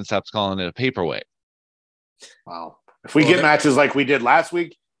Jason stops calling it a paperweight. Wow. If we get matches like we did last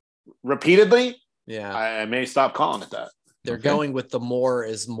week repeatedly, yeah, I may stop calling it that. they're going with the more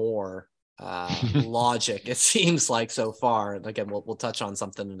is more logic, it seems like so far. And again, we'll touch on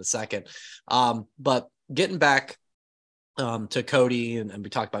something in a second. But getting back to Cody, and we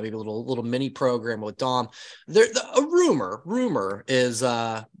talked about maybe a little mini program with Dom. A rumor is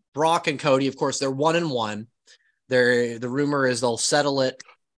Brock and Cody. Of course, they're 1-1. The rumor is they'll settle it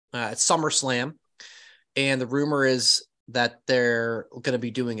at SummerSlam, and the rumor is that they're going to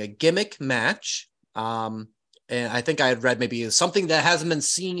be doing a gimmick match. And I think I had read maybe something that hasn't been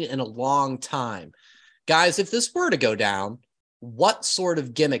seen in a long time. Guys, if this were to go down, what sort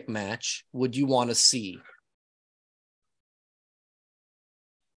of gimmick match would you want to see?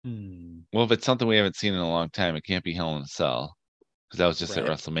 Well, if it's something we haven't seen in a long time, it can't be Hell in a Cell, because that was just at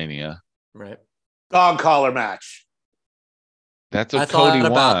WrestleMania. Right. Dog collar match. That's what Cody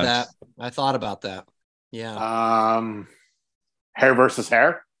wants. I thought about that. Yeah. Hair versus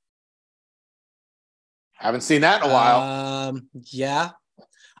hair. Haven't seen that in a while. Yeah.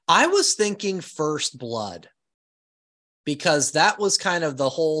 I was thinking First Blood, because that was kind of the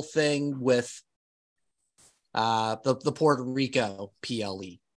whole thing with the Puerto Rico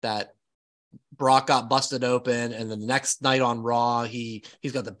PLE, that Brock got busted open, and the next night on Raw, he's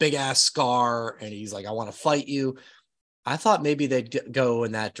got the big ass scar, and he's like, I want to fight you. I thought maybe they'd go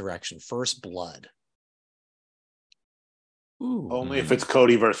in that direction. First Blood. Ooh. Only if it's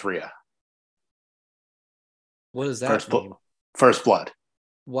Cody versus Rhea. What does that mean? First Blood.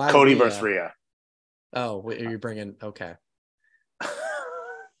 Why Cody versus Rhea. Oh, are you bringing? Okay.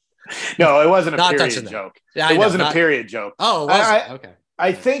 No, it wasn't a period joke. Yeah, it wasn't a period joke. Oh, it wasn't. Okay.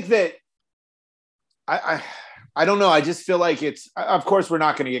 I think that I don't know. I just feel like it's. Of course, we're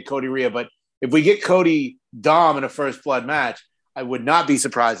not going to get Cody Rhea, but if we get Cody Dom in a First Blood match, I would not be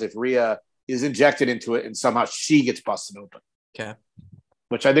surprised if Rhea is injected into it and somehow she gets busted open. Okay.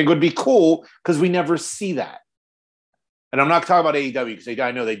 Which I think would be cool, because we never see that. And I'm not talking about AEW, because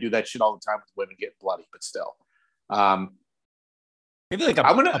I know they do that shit all the time with women getting bloody, but still. Maybe like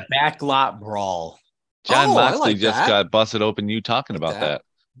a backlot brawl. John Moxley just got busted open. You talking about that?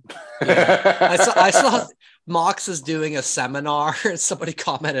 Yeah. I saw Mox is doing a seminar, and somebody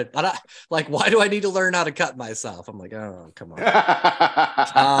commented, why do I need to learn how to cut myself? I'm like, oh, come on.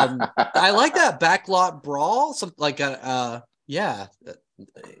 I like that backlot brawl. Something like yeah.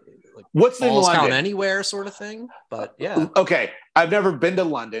 Like what's in London? Count anywhere sort of thing. But yeah. Okay. I've never been to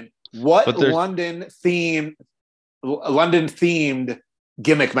London. What London themed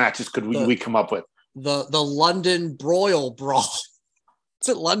gimmick matches could we come up with? The London Broil Brawl. Is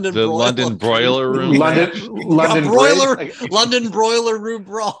it London the London Broiler Room? London Broiler Room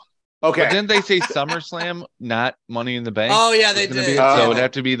Brawl. Okay. But didn't they say SummerSlam, not Money in the Bank? Oh yeah, they did. So it'd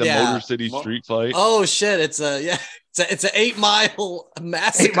have to be the Motor City Street Fight. Oh shit! It's an 8 mile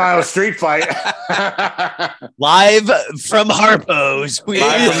massacre. 8 mile street fight. Live from Harpo's.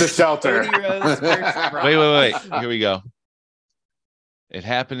 Live from the shelter. Wait. Here we go. It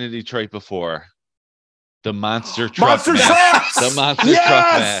happened in Detroit before. The Monster Truck match. The Monster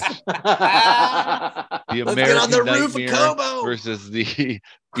Truck match. The American Nightmare versus the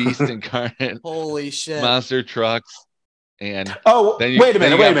Beast Incarnate. Holy shit. Monster Trucks. And then wait a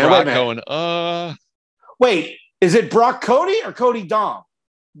minute. Going, wait, is it Brock Cody or Cody Dom?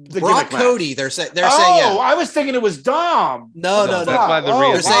 Brock Cody. They're saying. Yeah. I was thinking it was Dom. No. That's why the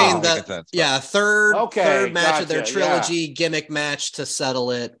they're saying that. Third match of their trilogy gimmick match to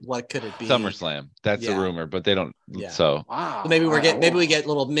settle it. What could it be? SummerSlam. That's a rumor, but they don't. Yeah. So maybe we get a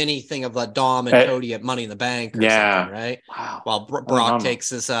little mini thing of Dom and Cody at Money in the Bank or something, right? Wow. While Brock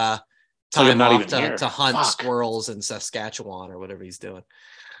takes his time off to hunt squirrels in Saskatchewan or whatever he's doing.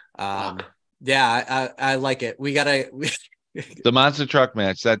 Yeah, I like it. We gotta. The Monster Truck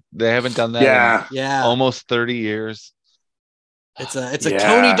match, that they haven't done that in almost 30 years. It's a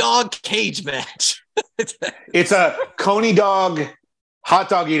Coney Dog cage match. It's a Coney Dog hot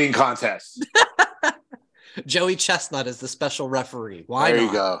dog eating contest. Joey Chestnut is the special referee. Why there not?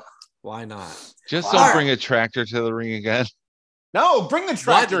 You go. Why not? Just don't bring a tractor to the ring again. No, bring the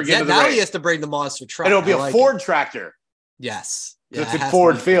tractor again. Now he has to bring the monster truck. And it'll be a Ford tractor. Yes. It's at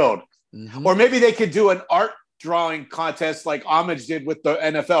Ford Field. Mm-hmm. Or maybe they could do an art drawing contest like Homage did with the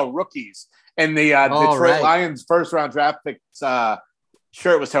NFL rookies and the Detroit Lions first round draft picks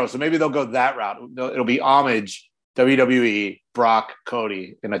shirt was terrible. So maybe they'll go that route. It'll be Homage, WWE, Brock,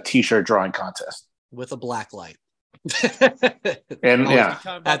 Cody in a t-shirt drawing contest with a black light. And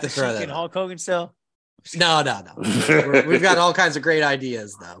had to throw that. Hulk Hogan still? No. We've got all kinds of great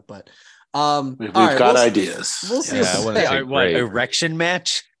ideas though, but we've got ideas. We'll see. What erection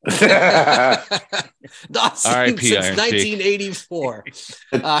match? Not seen R.I.P. since Iron Sheik. 1984.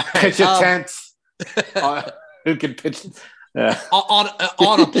 Pitch a tent. Who can pitch?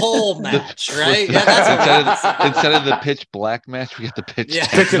 On a pole match, right? Yeah, that's what Instead of the pitch black match, we get the pitch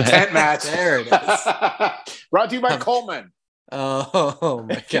Pitch a tent match. There it is. Brought to you by Coleman. Oh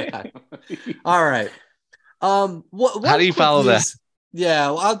my God. All right. What How do you follow that?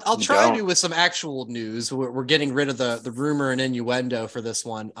 Yeah, well, I'll You try don't. to with some actual news. We're getting rid of the rumor and innuendo for this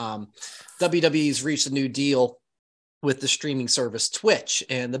one. WWE's reached a new deal with the streaming service Twitch,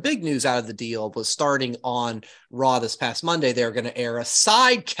 and the big news out of the deal was starting on Raw this past Monday, they're going to air a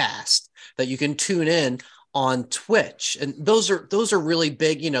sidecast that you can tune in on Twitch. And those are really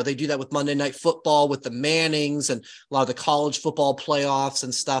big. You know, they do that with Monday Night Football with the Mannings and a lot of the college football playoffs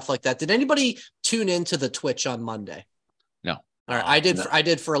and stuff like that. Did anybody tune into the Twitch on Monday? No. All right. I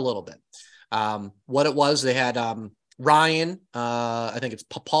did for a little bit. What it was, they had Ryan, I think it's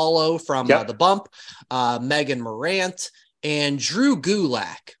Papalo from The Bump, Megan Morant, and Drew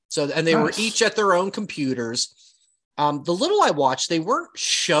Gulak. So, and they were each at their own computers. The little I watched, they weren't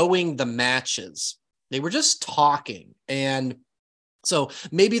showing the matches. They were just talking. And so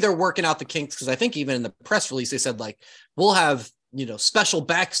maybe they're working out the kinks, because I think even in the press release, they said, like, we'll have, you know, special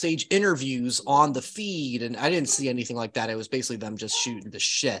backstage interviews on the feed. And I didn't see anything like that. It was basically them just shooting the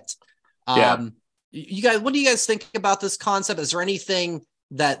shit. You guys, what do you guys think about this concept? Is there anything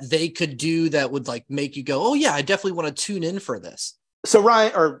that they could do that would like make you go, oh yeah, I definitely want to tune in for this? So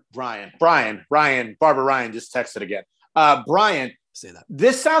Brian Barbara Ryan just texted again. Brian, Say that.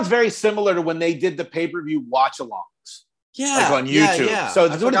 this sounds very similar to when they did the pay-per-view watch-alongs. Yeah, like on YouTube. Yeah. So I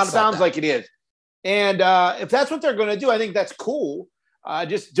that's what it forgot about sounds that. like it is. And if that's what they're going to do, I think that's cool. I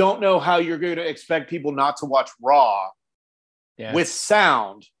just don't know how you're going to expect people not to watch Raw with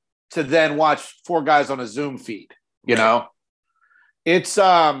sound to then watch four guys on a Zoom feed. You know, it's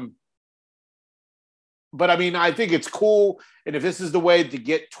but I mean, I think it's cool. And if this is the way to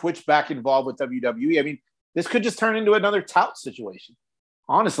get Twitch back involved with WWE, I mean, this could just turn into another tout situation.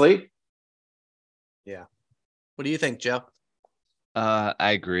 Honestly. Yeah. What do you think, Joe?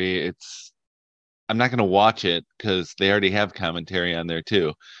 I agree. I'm not going to watch it because they already have commentary on there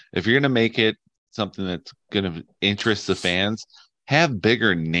too. If you're going to make it something that's going to interest the fans, have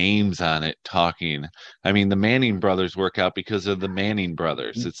bigger names on it talking. I mean, the Manning brothers work out because of the Manning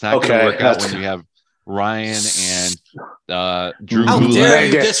brothers. It's not going to work out when you have Ryan and Drew. How Gulak. dare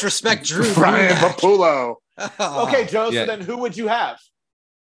you disrespect Drew Brian Gulak. Papulo. Oh. Okay, Joe, Yeah. so then who would you have?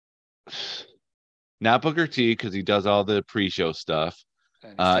 Not Booker T, because he does all the pre-show stuff.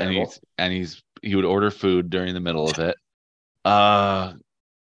 He would order food during the middle of it.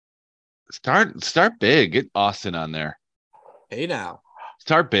 Start big. Get Austin on there. Hey now.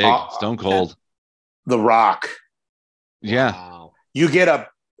 Start big. Stone Cold. The Rock. Yeah. Wow. You get a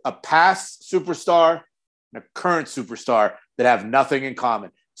past superstar and a current superstar that have nothing in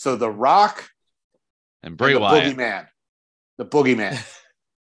common. So The Rock And Bray and the Wyatt. Boogeyman. The Boogeyman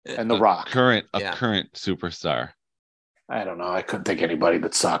and The Rock. Current Yeah. superstar. I don't know. I couldn't think of anybody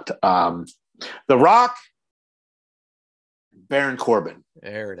that sucked. The Rock, Baron Corbin.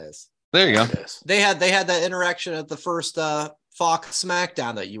 There it is. There you go. There it is. They had that interaction at the first Fox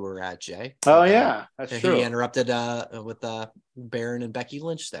SmackDown that you were at, Jay. Oh, yeah. That's He true. interrupted with Baron and Becky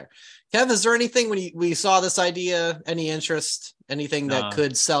Lynch there. Kev, is there anything when we saw this idea, any interest, anything that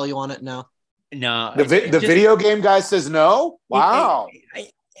could sell you on it now? No. The video game guy says no? Wow.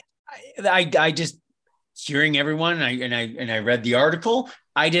 I just hearing everyone and I read the article.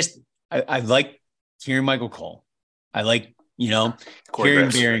 I like hearing Michael Cole. I like, hearing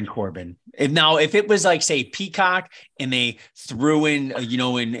Baron Corbin. If it was like, say, Peacock and they threw in,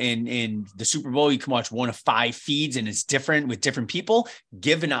 in the Super Bowl, you can watch one of 5 feeds and it's different with different people.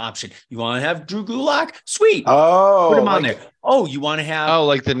 Give an option. You want to have Drew Gulak? Sweet. Oh, Put him on there. Oh, you want to have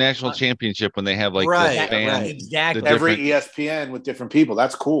like the national championship when they have like Right, the fan. right. exactly the every different- ESPN with different people.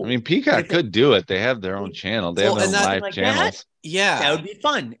 That's cool. I mean, Peacock could do it. They have their own channel. They Well, have and their that- live like channels. Yeah. that would be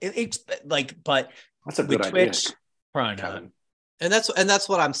fun. It's like, but That's a with good idea. Twitch, probably not. Kevin. And that's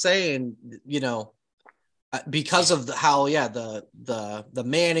what I'm saying, because of the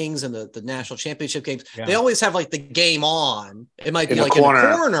Mannings and the national championship games, they always have like the game on. It might be In like the in corner.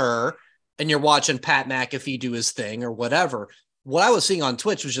 the corner and you're watching Pat McAfee do his thing or whatever. What I was seeing on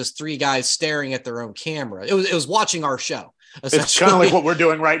Twitch was just 3 guys staring at their own camera. It was watching our show. It's kind of like what we're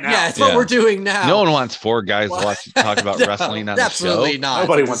doing right now. Yeah, it's what we're doing now. No one wants 4 guys Well, talk about no, wrestling on the absolutely show. not.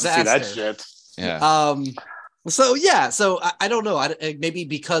 Nobody It's a wants to see that disaster. shit. Yeah. So I don't know. Maybe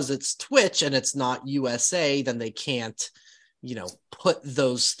because it's Twitch and it's not USA, then they can't, put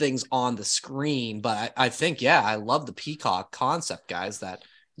those things on the screen. But I think, I love the Peacock concept, guys. That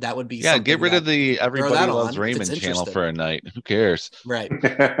That would be get rid of the Everybody Loves Raymond channel for a night. Who cares? Right.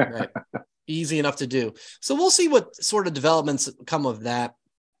 Right. Easy enough to do. So we'll see what sort of developments come of that.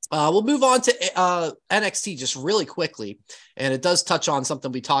 We'll move on to NXT just really quickly. And it does touch on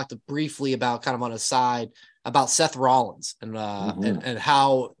something we talked briefly about kind of on a side about Seth Rollins and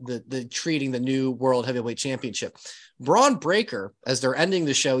how the treating the new World Heavyweight Championship. Braun Breaker, as they're ending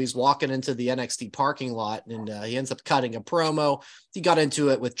the show, he's walking into the NXT parking lot and he ends up cutting a promo. He got into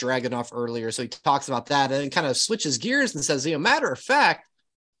it with Dragunov earlier, so he talks about that and kind of switches gears and says, matter of fact,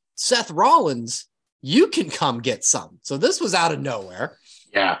 Seth Rollins, you can come get some. So this was out of nowhere.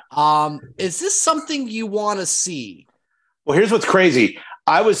 Yeah. Is this something you want to see? Well, here's what's crazy.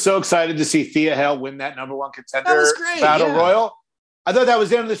 I was so excited to see Thea Hale win that number one contender battle royal. I thought that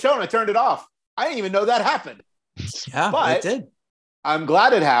was the end of the show and I turned it off. I didn't even know that happened. Yeah, but it did. I'm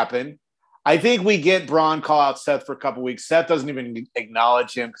glad it happened. I think we get Braun call out Seth for a couple weeks. Seth doesn't even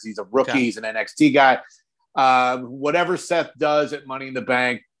acknowledge him because he's a rookie. Okay. He's an NXT guy. Whatever Seth does at Money in the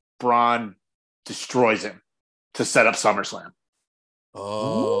Bank, Braun destroys him to set up SummerSlam.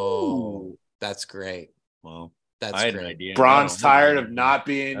 Oh, that's great. Well, that's great. Idea. Braun's tired of not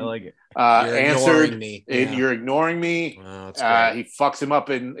being answered. Ignoring me. You're ignoring me. Oh, he fucks him up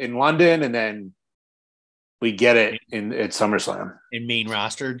in London, and then we get it at SummerSlam. In main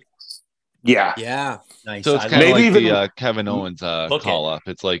rostered? Yeah. Yeah. Nice. So it's kind of like even the Kevin Owens call-up.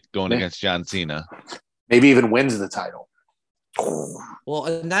 It's like going against John Cena. Maybe even wins the title. Well,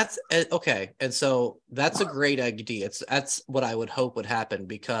 and that's okay. And so that's a great idea. That's what I would hope would happen,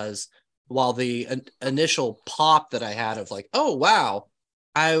 because while the initial pop that I had of like, oh, wow,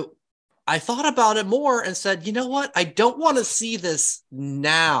 I thought about it more and said, you know what? I don't want to see this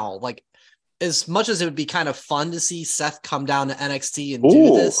now. Like, as much as it would be kind of fun to see Seth come down to NXT and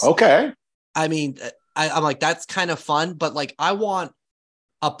do this. Okay. I mean, I'm like, that's kind of fun, but like, I want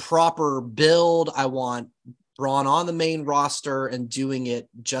a proper build. I want Braun on the main roster and doing it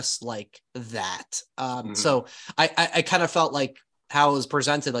just like that. So I kind of felt like how it was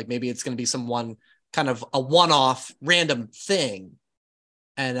presented, like maybe it's going to be someone kind of a one-off random thing.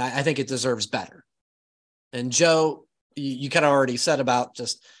 And I think it deserves better. And Joe, you kind of already said about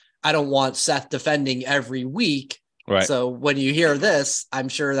just, I don't want Seth defending every week. Right. So when you hear this, I'm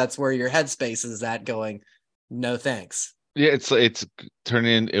sure that's where your headspace is at going, no, thanks. Yeah,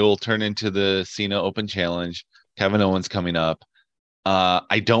 it will turn into the Cena Open Challenge. Kevin Owens coming up.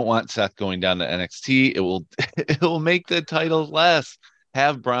 I don't want Seth going down to NXT. It will make the title less.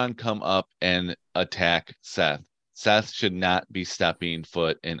 Have Braun come up and attack Seth. Seth should not be stepping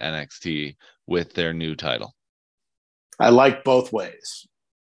foot in NXT with their new title. I like both ways.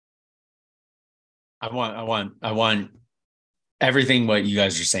 I want everything what you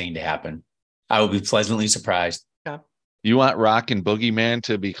guys are saying to happen. I will be pleasantly surprised. You want Rock and Boogeyman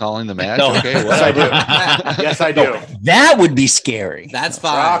to be calling the match? No. Okay, yes, I do. Yes, I do. That would be scary. That's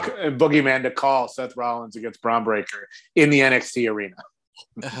fine. Rock and Boogeyman to call Seth Rollins against Braun Breaker in the NXT arena.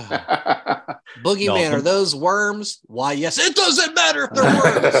 Boogeyman, are those worms? Why, yes, it doesn't matter if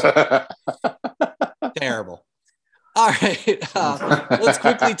they're worms. Terrible. All right, let's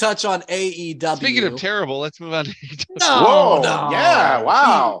quickly touch on AEW. Speaking of terrible, let's move on to AEW. No. Yeah,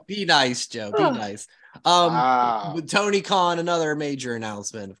 wow. Be nice, Joe. Be nice. With Tony Khan, another major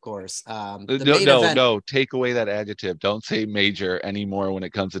announcement, of course. No, take away that adjective. Don't say major anymore when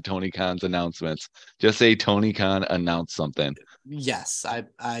it comes to Tony Khan's announcements. Just say Tony Khan announced something. Yes,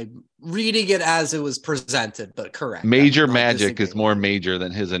 I'm reading it as it was presented, but correct. Major Magic is more major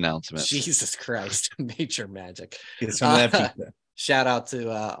than his announcement. Jesus Christ, Major Magic. Shout out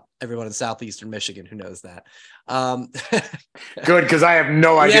to everyone in southeastern Michigan who knows that. Good, because I have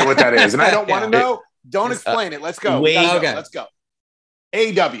no idea what that is, and I don't want to know. Don't explain it. Let's go. Okay. Let's go.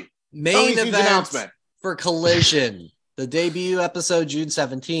 AEW main event announcement for Collision. The debut episode June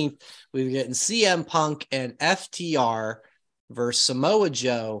 17th. We're getting CM Punk and FTR versus Samoa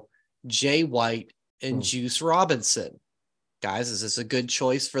Joe, Jay White, and Juice Robinson. Guys, is this a good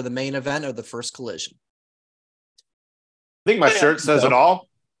choice for the main event or the first Collision? I think my shirt says it all.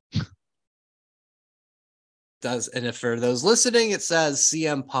 And if for those listening, it says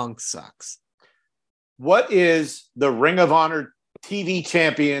CM Punk sucks. What is the Ring of Honor TV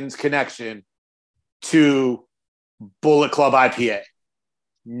Champions connection to Bullet Club IPA?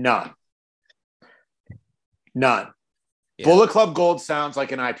 None. Yeah. Bullet Club Gold sounds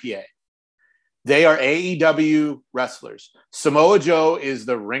like an IPA. They are AEW wrestlers. Samoa Joe is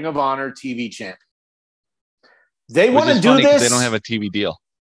the Ring of Honor TV champion. They want to do this. They don't have a TV deal.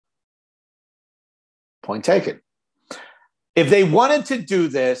 Point taken. If they wanted to do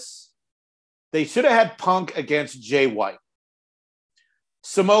this, they should have had Punk against Jay White.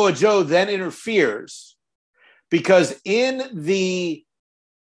 Samoa Joe then interferes because in the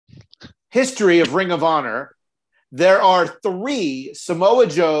history of Ring of Honor, there are 3 Samoa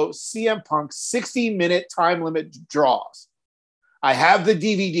Joe CM Punk 60-minute time limit draws. I have the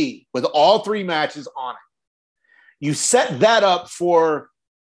DVD with all 3 matches on it. You set that up for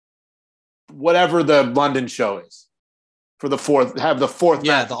whatever the London show is. For the 4th, have the 4th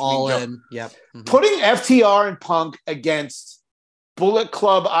match. The all-in. Yep. Mm-hmm. Putting FTR and Punk against Bullet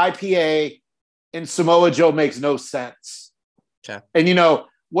Club IPA and Samoa Joe makes no sense. Okay. And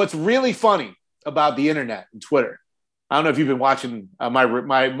what's really funny about the internet and Twitter, I don't know if you've been watching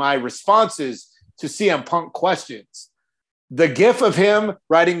my responses to CM Punk questions. The gif of him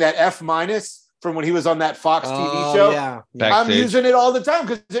writing that F- from when he was on that Fox TV show. Yeah. I'm using it all the time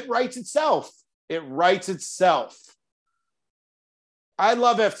because it writes itself. It writes itself. I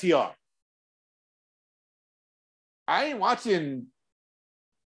love FTR. I ain't watching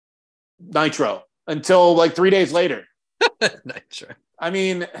Nitro until like 3 days later. Nitro. I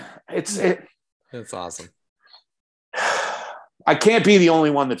mean, it's awesome. I can't be the only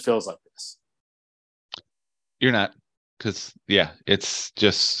one that feels like this. You're not, because it's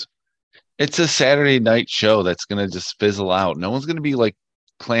a Saturday night show that's gonna just fizzle out. No one's gonna be like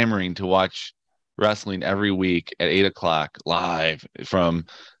clamoring to watch wrestling every week at 8:00 live from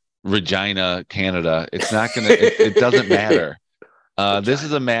Regina, Canada. It's not gonna. It doesn't matter. This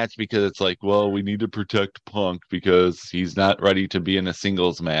is a match because it's like, well, we need to protect Punk because he's not ready to be in a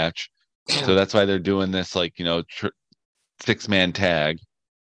singles match. So that's why they're doing this, like, 6-man tag.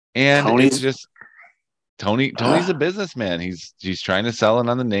 And it's just Tony's a businessman. He's trying to sell it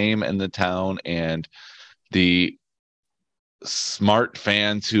on the name and the town, and the smart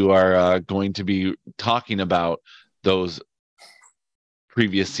fans who are going to be talking about those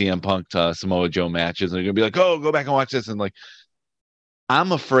previous CM Punk Samoa Joe matches, and they're gonna be like, oh, go back and watch this. And like,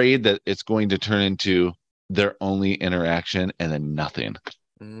 I'm afraid that it's going to turn into their only interaction and then nothing.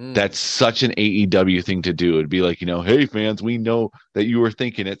 That's such an AEW thing to do. It'd be like, hey fans, we know that you were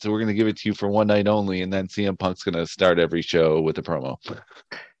thinking it, so we're going to give it to you for one night only, and then CM Punk's going to start every show with a promo.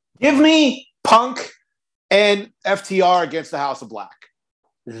 Give me Punk and FTR against the House of Black.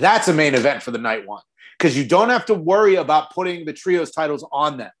 That's a main event for the night one, because you don't have to worry about putting the trios titles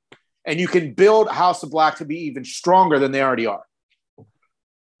on them, and you can build House of Black to be even stronger than they already are.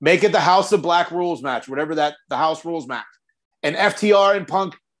 Make it the House of Black rules match, whatever the house rules match. And FTR and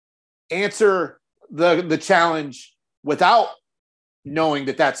Punk answer the challenge without knowing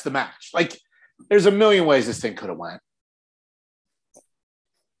that that's the match. Like, there's a million ways this thing could have went.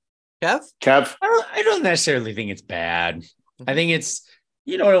 Kev? I don't necessarily think it's bad. I think it's,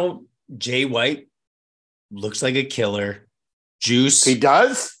 Jay White looks like a killer. Juice. He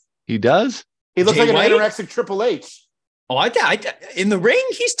does? He does? He looks Jay like an White? anorexic Triple H. Oh, I in the ring,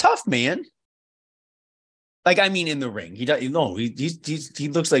 he's tough, man. Like, I mean, in the ring, he looks like Jay. He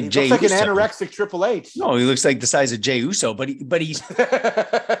looks like Uso. an anorexic Triple H. No, he looks like the size of Jay Uso, but he's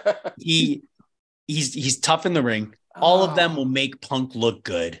he's tough in the ring. All of them will make Punk look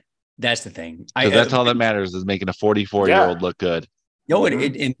good. That's the thing. That's all that matters, is making a 44-year-old look good. No,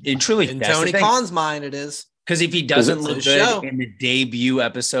 it truly. In Tony Khan's mind, it is. Because if he doesn't look good show in the debut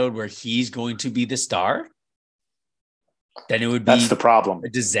episode where he's going to be the star, then it would be that's the problem. A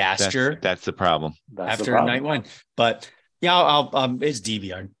disaster. That's the problem. After night one. But I'll it's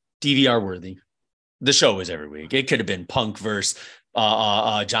DVR worthy. The show is every week. It could have been Punk versus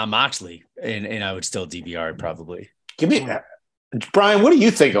John Moxley, and I would still DVR it probably. Give me that. Brian, what do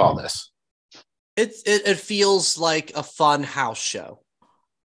you think of all this? It feels like a fun house show.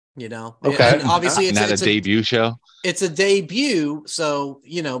 Okay. And obviously it's not a debut show. It's a debut, so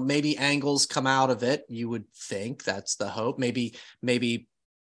maybe angles come out of it. You would think that's the hope. Maybe.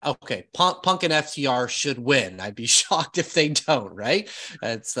 Okay, Punk and FTR should win. I'd be shocked if they don't. Right?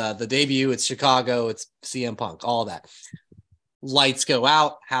 It's the debut. It's Chicago. It's CM Punk. All that. Lights go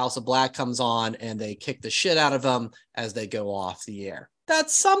out. House of Black comes on, and they kick the shit out of them as they go off the air.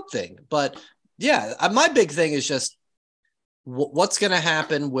 That's something. But yeah, my big thing is just what's going to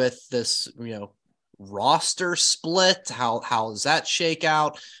happen with this, roster split. How does that shake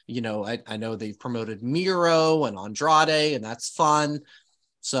out? I know they've promoted Miro and Andrade, and that's fun.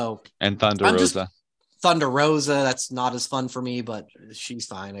 So, and Thunder Rosa. That's not as fun for me, but she's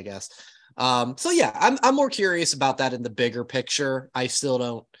fine, I guess. So yeah, I'm more curious about that in the bigger picture. I still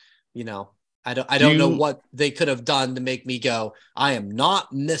don't, I don't know what they could have done to make me go, I am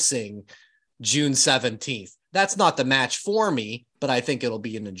not missing June 17th. That's not the match for me, but I think it'll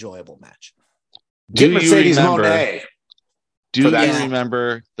be an enjoyable match. Do you Mercedes remember? Moné Do you that.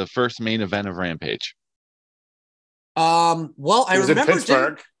 remember the first main event of Rampage? Well, I It was in remember.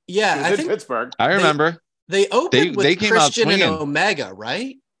 Pittsburgh. I think Pittsburgh. I remember. they opened with they came out Christian and swinging. Omega,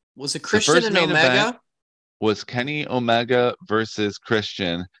 right? Was it The Christian first and main Omega? event was Kenny Omega versus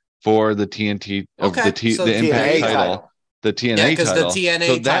Christian for the TNT Okay, so the Impact TNA title, the TNA Yeah, 'cause the title. TNA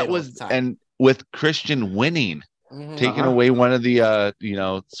so that title was at the time. and with Christian winning, Mhm. taking away one of the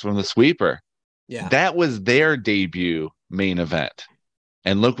from the sweeper. Yeah. That was their debut main event.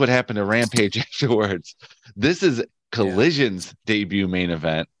 And look what happened to Rampage afterwards. This is Collision's debut main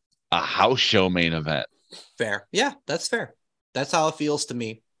event, a house show main event. Fair. Yeah, that's fair. That's how it feels to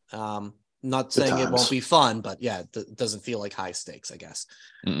me. Not saying it times. won't be fun, but yeah, it doesn't feel like high stakes, I guess.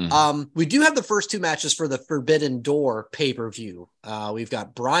 Mm-mm. We do have the first two matches for the Forbidden Door pay-per-view. We've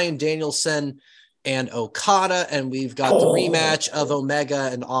got Bryan Danielson and Okada, and we've got the rematch of Omega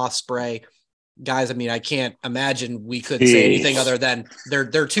and Ospreay. Guys, I mean, I can't imagine we could say anything other than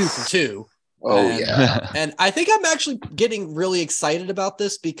they're 2 for 2. Oh, and, yeah. And I think I'm actually getting really excited about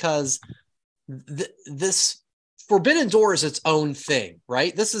this because this Forbidden Door is its own thing,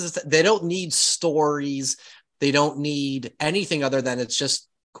 right? They don't need stories. They don't need anything other than it's just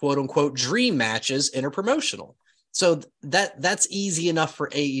quote unquote dream matches, interpromotional. So that's easy enough for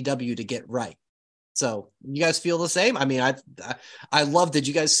AEW to get right. So you guys feel the same? I mean, I love, did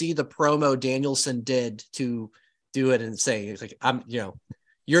you guys see the promo Danielson did to do it and say, it's like,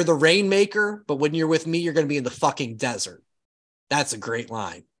 you're the rainmaker, but when you're with me, you're going to be in the fucking desert. That's a great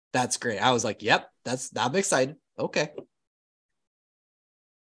line. That's great. I was like, yep, I'm excited. Okay.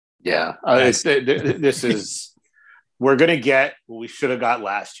 Yeah. This is, we're going to get what we should have got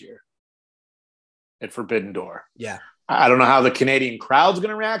last year at Forbidden Door. Yeah. I don't know how the Canadian crowd's going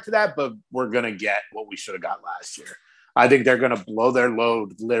to react to that, but we're going to get what we should have got last year. I think they're going to blow their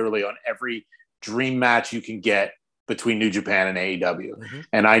load literally on every dream match you can get between New Japan and AEW. Mm-hmm.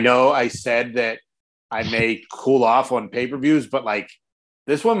 And I know I said that I may cool off on pay-per-views, but like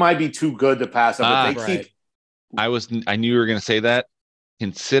this one might be too good to pass up. If they keep. I knew you were going to say that.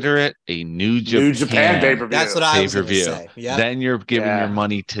 Consider it a New Japan pay-per-view. That's what I was going to say. Yep. Then you're giving your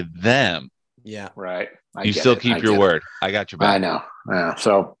money to them. Yeah. Right. You still keep your word. I got your back. I know. Yeah.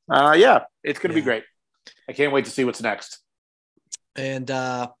 So, it's going to be great. I can't wait to see what's next. And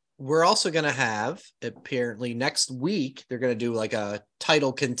we're also going to have, apparently next week, they're going to do like a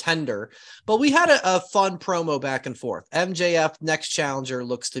title contender. But we had a fun promo back and forth. MJF next challenger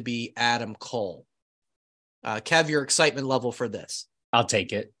looks to be Adam Cole. Kev, your excitement level for this? I'll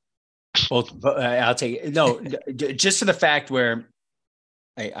take it. I'll take it. No, just for the fact where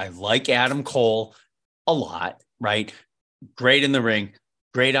I like Adam Cole a lot, right? Great in the ring,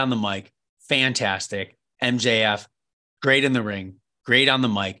 great on the mic, fantastic. MJF, great in the ring, great on the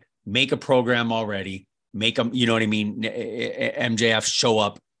mic. Make a program already. Make them, you know what I mean? MJF show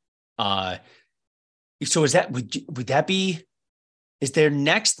up. So is that would that be? Is their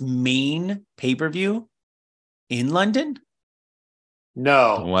next main pay-per-view in London?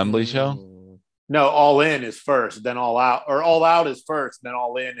 No. The Wembley show? No, All In is first, then All Out, or All Out is first, then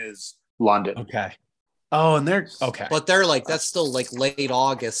All In is London. Okay. Oh, and they're okay. But they're like, that's still like late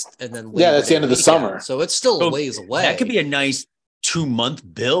August and then that's the end of the summer. So it's still a ways away. That could be a nice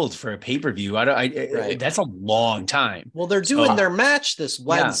 2-month build for a pay-per-view. Right. That's a long time. Well, they're doing their match this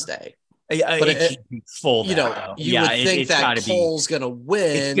Wednesday. But it full, you would think that Cole's going to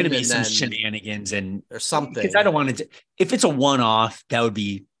win. It's going to be some shenanigans or something. Because I don't want to. If it's a one-off, that would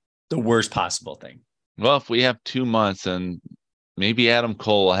be the worst possible thing. Well, if we have 2 months, and maybe Adam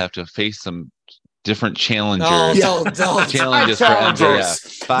Cole will have to face some different challengers. Challenges for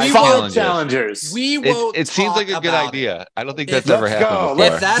MJF. 5 challengers. We won't. It seems like a good idea. I don't think that's ever happened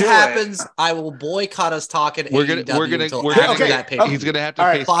before. If that happens, I will boycott us talking. He's gonna have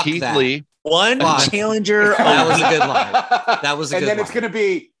to face Keith Lee. One challenger. That was a good line. That was a good line. And then it's going to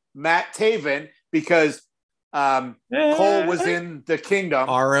be Matt Taven because Cole was in the Kingdom.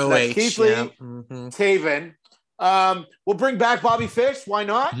 ROH. Keith Lee, Taven. We'll bring back Bobby Fish. Why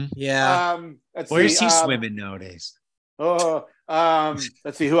not? Yeah. Where's he swimming nowadays?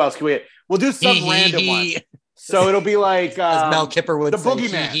 Let's see. Who else can we? We'll do some random one. So it'll be like Mel Kipper would the say,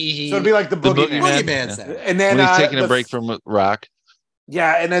 Boogeyman. So it'll be like the Boogeyman. And then when he's taking a break from Rock.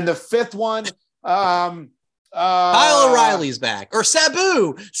 Yeah, and then the fifth one. Kyle O'Reilly's back, or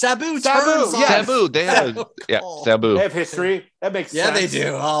Sabu. Sabu. Sabu. They have Sabu. They have history. That makes sense. Yeah, they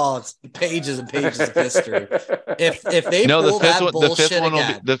do. Oh, it's pages and pages of history. If they pull that bullshit the fifth one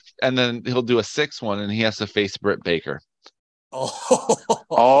again, will be and then he'll do a sixth one, and he has to face Britt Baker.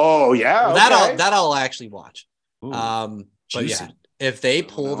 Oh yeah, okay. that I'll actually watch. But yeah, if they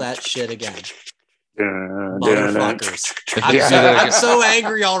pull that shit again. Motherfuckers. I'm so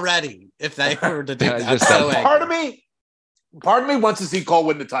angry already if they were to do that. Part of me Part of me wants to see Cole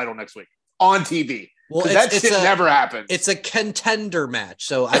win the title next week on TV. Well, that shit never happens. It's a contender match,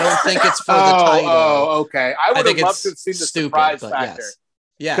 so I don't think it's for the title. Oh, okay. I would have loved to have seen the surprise factor. Yes.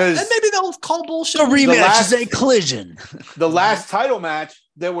 Yeah, and maybe they'll call bullshit. The rematch is a collision. The last title match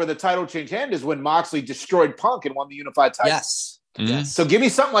where the title changed hand is when Moxley destroyed Punk and won the unified title. Yes. Mm-hmm. Yes. So give me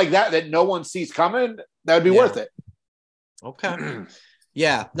something like that no one sees coming. That would be worth it. Okay.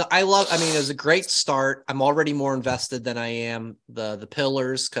 Yeah. No, it was a great start. I'm already more invested than I am the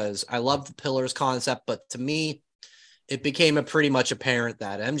Pillars because I love the Pillars concept. But to me, it became pretty much apparent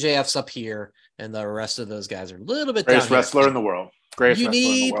that MJF's up here and the rest of those guys are a little bit greatest down wrestler in the world. Greatest wrestler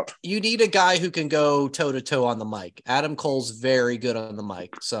in the world. You need a guy who can go toe-to-toe on the mic. Adam Cole's very good on the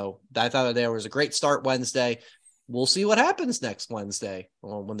mic. So I thought there was a great start Wednesday. We'll see what happens next Wednesday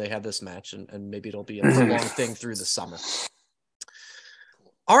when they have this match, and maybe it'll be a prolonged thing through the summer.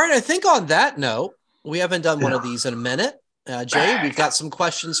 All right, I think on that note, we haven't done one of these in a minute. Jay, we've got some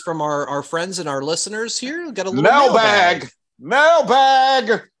questions from our friends and our listeners here. We've got a little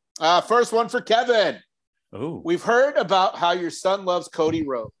mailbag. First one for Kevin. Oh, we've heard about how your son loves Cody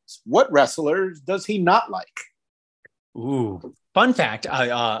Rhodes. What wrestlers does he not like? Ooh, fun fact.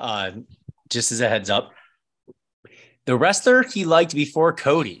 Just as a heads up, the wrestler he liked before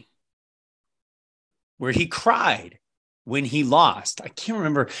Cody, where he cried when he lost. I can't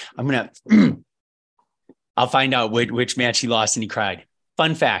remember. I'll find out which match he lost and he cried.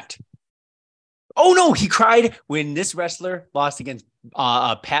 Fun fact. Oh no, he cried when this wrestler lost against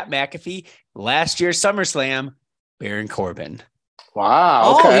Pat McAfee last year's SummerSlam, Baron Corbin.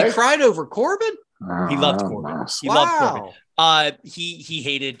 Wow. Okay. Oh, he cried over Corbin? He loved Corbin. Loved Corbin.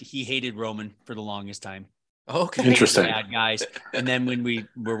 He hated Roman for the longest time. Okay. Interesting. Bad guys. And then when we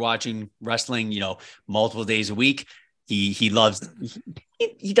were watching wrestling, multiple days a week, he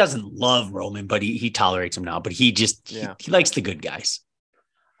doesn't love Roman, but he tolerates him now. But he likes the good guys.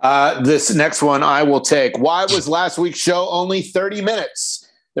 This next one I will take. Why was last week's show only 30 minutes?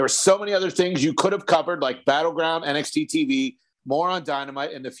 There were so many other things you could have covered, like Battleground, NXT TV, more on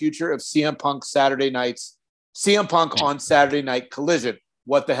Dynamite, and the future of CM Punk on Saturday Night Collision.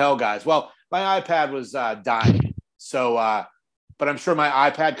 What the hell, guys? Well, my iPad was dying. So, but I'm sure my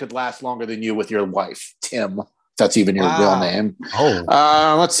iPad could last longer than you with your wife, Tim. If that's even your real name.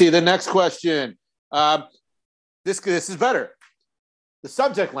 Oh. Let's see. The next question. This is better. The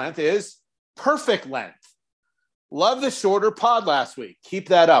subject length is perfect length. Love the shorter pod last week. Keep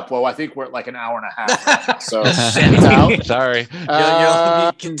that up. Well, I think we're at like an hour and a half. So it's out. Sorry. You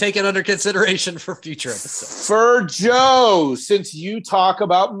can take it under consideration for future episodes. For Joe, since you talk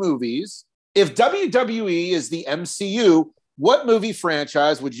about movies, if WWE is the MCU, what movie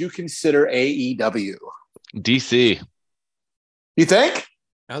franchise would you consider AEW? DC. You think?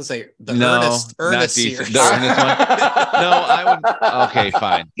 I would say the Ernest series. The Ernest one. No, I would. Okay,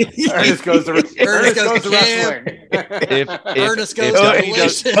 fine. Ernest goes to wrestling. Ernest goes to collision.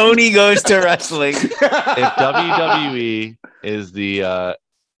 Tony goes to wrestling. If WWE is the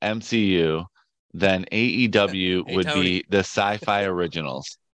MCU, then AEW would be the Sci-Fi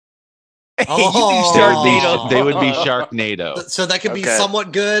Originals. Sharknado. They would be Sharknado. So that could be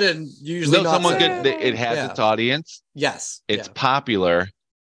somewhat good and usually not somewhat good. It has its audience. Yes. It's popular,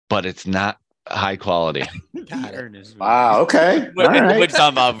 but it's not high quality. Wow. Okay. We're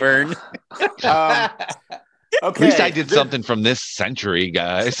talking about Vern. Okay. At least I did something from this century,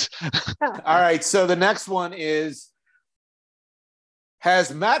 guys. All right. So the next one is,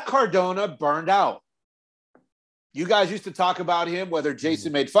 has Matt Cardona burned out? You guys used to talk about him, whether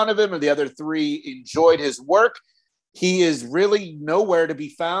Jason made fun of him or the other three enjoyed his work. He is really nowhere to be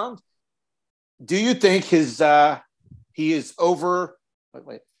found. Do you think he is over?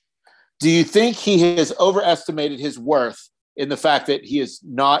 Do you think he has overestimated his worth in the fact that he is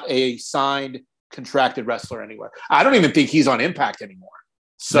not a signed, contracted wrestler anywhere? I don't even think he's on Impact anymore.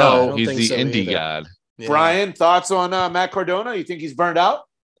 So he's the indie god. Yeah. Brian, thoughts on Matt Cardona? You think he's burned out?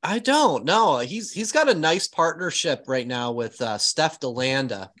 I don't know. He's got a nice partnership right now with Steph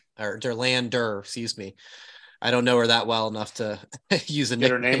Delander, excuse me. I don't know her that well enough to use a Get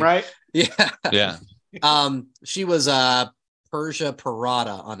nickname. Her name right? Yeah. She was Persia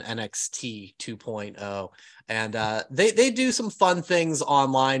Parada on NXT 2.0. And they do some fun things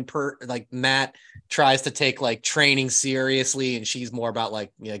online. Like Matt tries to take like training seriously, and she's more about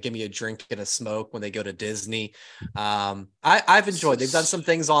like, give me a drink and a smoke when they go to Disney. I've enjoyed. They've done some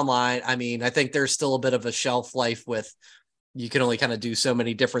things online. I mean, I think there's still a bit of a shelf life with. You can only kind of do so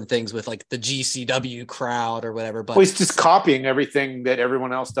many different things with like the GCW crowd or whatever. But he's just copying everything that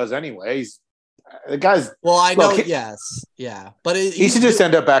everyone else does anyway. The guy's well, I know, yes, yeah, but he should just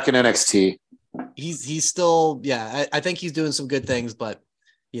end up back in NXT. he's still, I think he's doing some good things, but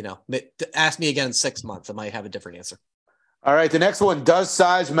ask me again in 6 months, I might have a different answer. All right, the next one, does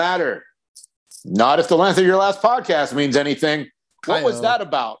size matter? Not if the length of your last podcast means anything. What was that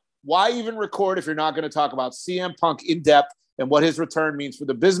about? Why even record if you're not going to talk about CM Punk in depth and what his return means for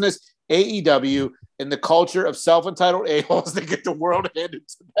the business, AEW, and the culture of self-entitled a-holes that get the world handed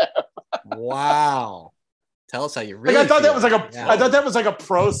to them? Wow. Tell us how you really I thought feel. I thought that was like a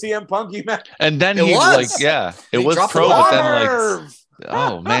pro CM Punk event. And then It he was. it was pro, but then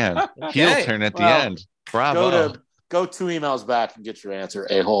oh man, heel Okay. turn at the end. Bravo. Go 2 emails back and get your answer,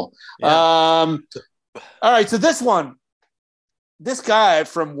 a-hole. Yeah. All right, so this guy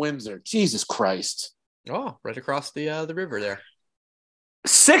from Windsor, Jesus Christ. Oh, right across the river there.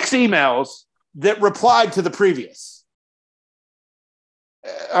 6 emails that replied to the previous.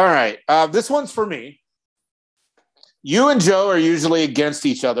 All right, this one's for me. You and Joe are usually against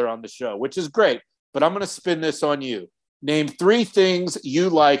each other on the show, which is great, but I'm going to spin this on you. Name 3 things you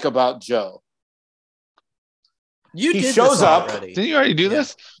like about Joe. He did shows this up. Already. Didn't you already do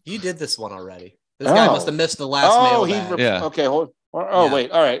this? You did this one already. This guy must have missed the last mail. Okay, hold.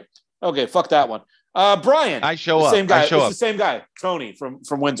 Wait. All right. Okay, fuck that one. Brian. I show up. Same guy. It's the same guy. Tony from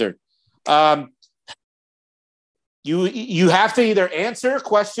Windsor. You have to either answer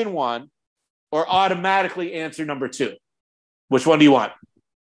question 1 or automatically answer number 2. Which one do you want?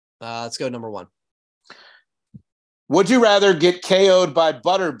 Let's go number 1. Would you rather get KO'd by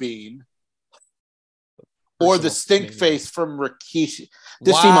Butterbean or the stink face from Rikishi?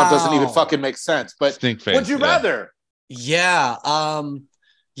 This team up doesn't even fucking make sense. But stink face, would you rather? Yeah. I'll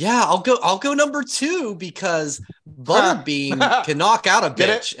go number 2 because Butterbean can knock out a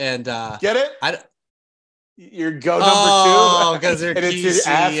bitch. And get it? You're go number 2. Oh, because they're and QC. it's his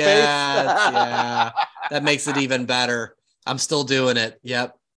ass Yeah. That makes it even better. I'm still doing it.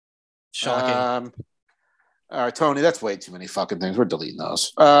 Yep. Shocking. All right, Tony, that's way too many fucking things. We're deleting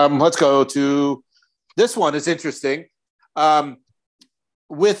those. Let's go to this one. Is interesting.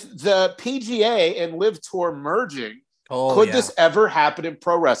 With the PGA and Live Tour merging, could this ever happen in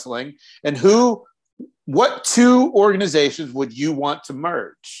pro wrestling? And what 2 organizations would you want to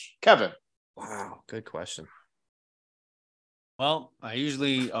merge? Kevin. Wow, good question. Well, I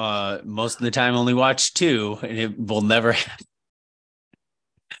usually most of the time only watch 2, and it will never happen.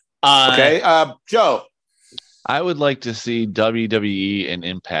 Okay, Joe. I would like to see WWE and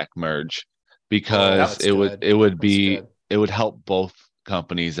Impact merge because it would help both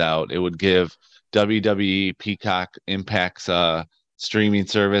companies out. It would give WWE Peacock Impact's streaming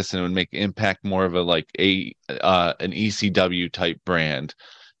service, and it would make Impact more of an ECW type brand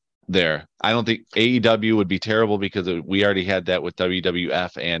there. I don't think AEW would be terrible because we already had that with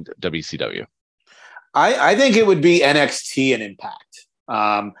WWF and WCW. I think it would be NXT and Impact.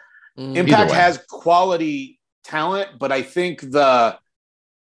 Impact has quality talent, but I just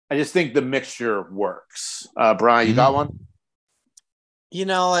think the mixture works. Brian, you got one?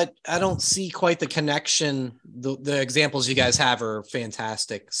 I don't see quite the connection. The examples you guys have are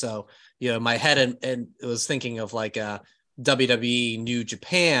fantastic. So, my head and was thinking of like a WWE New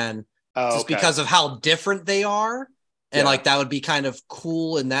Japan because of how different they are. And like, that would be kind of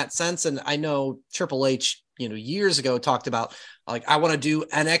cool in that sense. And I know Triple H, years ago talked about like, I want to do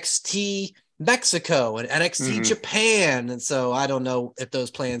NXT Mexico and NXT Japan. And so I don't know if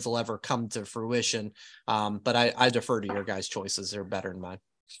those plans will ever come to fruition. But I defer to your guys' choices. They're better than mine.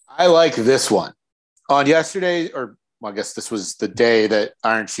 I like this one. On yesterday, I guess this was the day that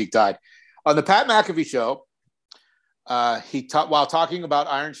Iron Sheik died. On the Pat McAfee show, while talking about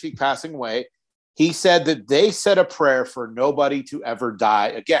Iron Sheik passing away, he said that they said a prayer for nobody to ever die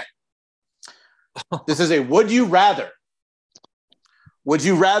again. This is a would you rather. Would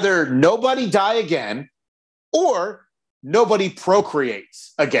you rather nobody die again or nobody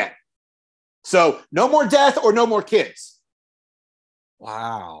procreates again? So no more death or no more kids.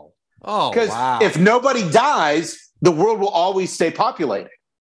 Wow. Oh, because if nobody dies, the world will always stay populated.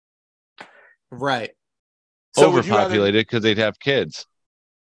 Right. So overpopulated because they'd have kids.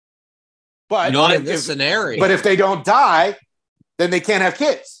 But not in this scenario. But if they don't die, then they can't have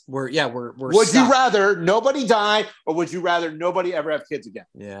kids. We're would stuck. You rather nobody die or would you rather nobody ever have kids again?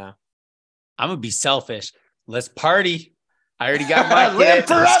 Yeah. I'm gonna be selfish. Let's party. I already got my live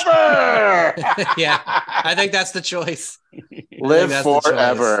forever. Yeah, I think that's the choice. Live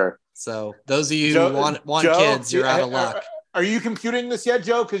forever. So those of you who want Joe, kids, you're out of luck. Are you computing this yet,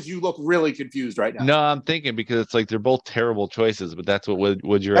 Joe? Because you look really confused right now. No, I'm thinking because it's like they're both terrible choices, but that's what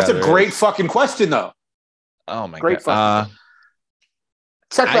would you rather? That's a great is. fucking question, though. Oh my great god!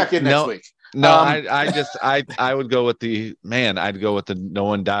 Check back in next week. No, I would go with I'd go with the no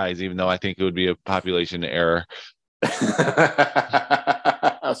one dies, even though I think it would be a population error. So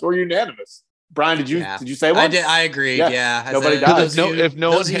we're unanimous. Brian, did you say one? I did. I agreed. Yeah. Nobody dies. If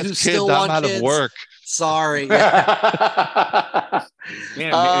no one has kids, I'm out of work. Sorry. Yeah.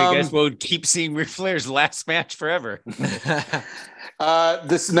 Man, I guess we'll keep seeing Ric Flair's last match forever.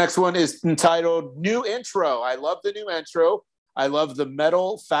 This next one is entitled New Intro. I love the new intro. I love the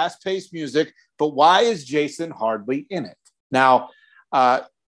metal, fast-paced music, but why is Jason hardly in it? Now,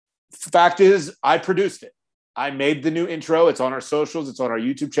 fact is, I produced it. I made the new intro. It's on our socials. It's on our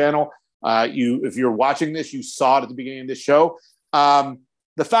YouTube channel. If you're watching this, you saw it at the beginning of this show.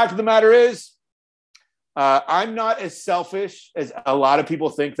 The fact of the matter is, I'm not as selfish as a lot of people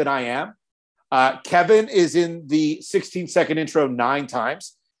think that I am. Kevin is in the 16-second intro 9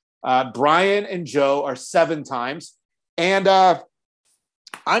 times. Brian and Joe are 7 times. And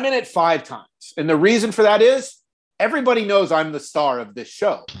I'm in it 5 times. And the reason for that is everybody knows I'm the star of this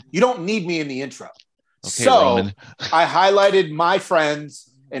show. You don't need me in the intro. Okay, so Roman. I highlighted my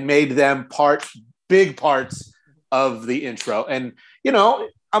friends and made them big parts of the intro. And, you know,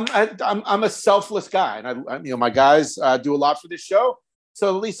 I'm a selfless guy. And my guys do a lot for this show.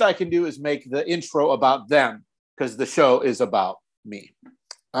 So the least I can do is make the intro about them because the show is about me.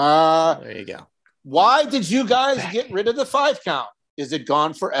 There you go. Why did you guys get rid of the 5 count? Is it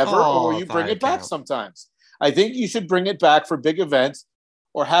gone forever or will you bring it back sometimes? I think you should bring it back for big events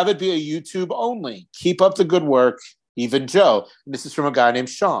or have it be a YouTube only. Keep up the good work, even Joe. And this is from a guy named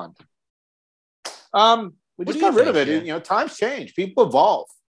Sean. We just got rid of it. Yeah. You know, times change. People evolve.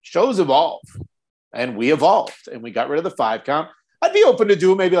 Shows evolve. And we evolved. And we got rid of the 5 count. I'd be open to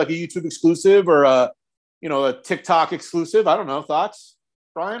doing maybe like a YouTube exclusive or a TikTok exclusive. I don't know. Thoughts,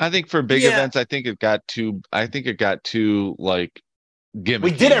 Brian? I think for big events, I think it got too like gimmicky.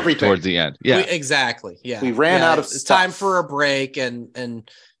 We did everything towards the end. Yeah, exactly. Yeah, we ran out of it's stuff. Time for a break and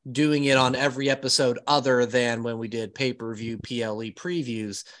doing it on every episode other than when we did pay-per-view PLE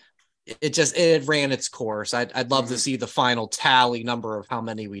previews. It ran its course. I'd love to see the final tally number of how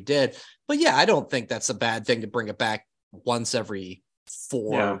many we did. But yeah, I don't think that's a bad thing to bring it back once every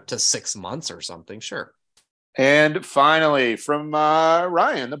 4 to 6 months or something. Sure. And finally, from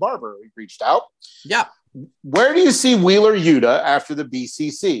Ryan, the barber, we reached out. Yeah. Where do you see Wheeler Yuta after the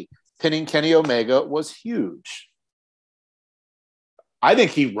BCC? Pinning Kenny Omega was huge. I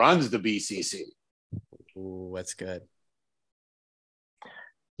think he runs the BCC. Ooh, that's good.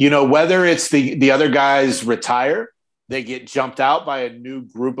 You know, whether it's the other guys retire, they get jumped out by a new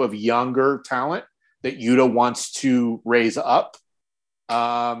group of younger talent that Yuta wants to raise up.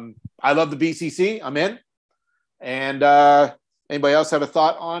 I love the BCC. I'm in. And anybody else have a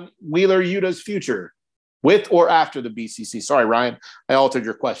thought on Wheeler Yuta's future with or after the BCC? Sorry, Ryan, I altered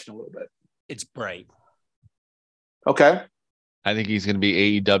your question a little bit. It's bright. Okay. I think he's going to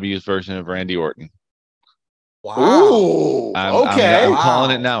be AEW's version of Randy Orton. Wow. Ooh, I'm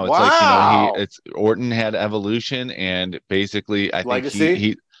calling it now. It's like, Orton had evolution and basically I think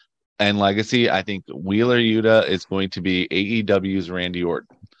legacy. Legacy. I think Wheeler Yuta is going to be AEW's Randy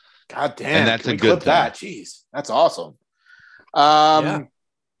Orton. God damn. And that's a good thing. Jeez, that's awesome. All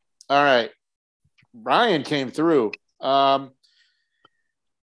right. Ryan came through. What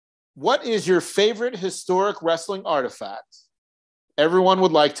is your favorite historic wrestling artifact everyone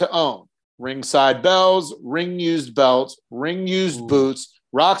would like to own? Ringside bells, ring-used belts, ring-used boots,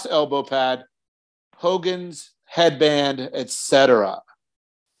 Rock's elbow pad, Hogan's headband, etc.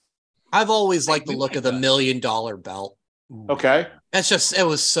 I've always liked the look of the $1 million belt. Okay. It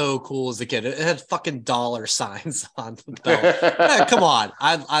was so cool as a kid. It had fucking dollar signs on the belt. Yeah, come on.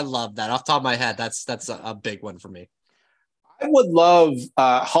 I love that. Off the top of my head, that's a big one for me. I would love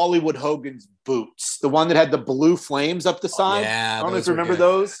Hollywood Hogan's boots, the one that had the blue flames up the side. Yeah, I don't know if you remember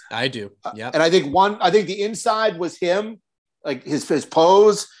those. I do. Yeah. And I think the inside was him, like his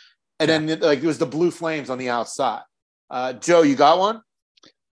pose, and then like it was the blue flames on the outside. Joe, you got one?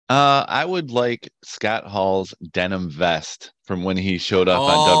 I would like Scott Hall's denim vest from when he showed up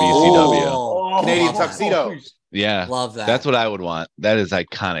on WCW. Canadian tuxedo. Yeah. Love that. That's what I would want. That is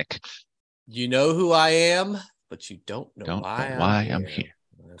iconic. You know who I am, but you don't know why I'm here.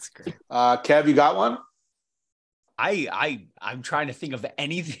 That's great. Kev, you got one? I'm trying to think of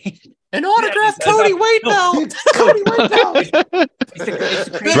anything. An autograph, Cody Wade belt. Cody Wade belt.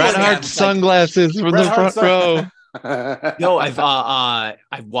 Bret Hart sunglasses from the front row. No,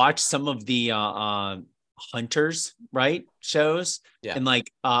 I've watched some of the Hunters, right, shows, and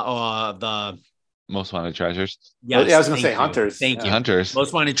like the Most Wanted Treasures. Yeah, I was gonna say Hunters. Thank you, Hunters.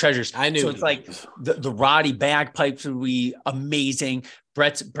 Most Wanted Treasures. I knew. So it's like the Roddy bagpipes would be amazing.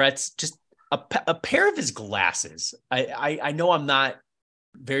 Brett's just a pair of his glasses. I know I'm not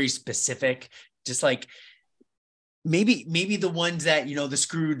very specific, just like maybe the ones that, the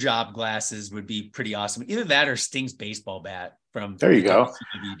screw job glasses would be pretty awesome. Either that or Sting's baseball bat from there you go.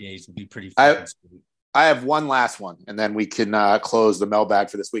 WCW days would be pretty fucking sweet. I have one last one, and then we can close the mailbag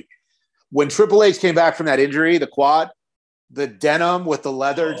for this week. When Triple H came back from that injury, the quad, the denim with the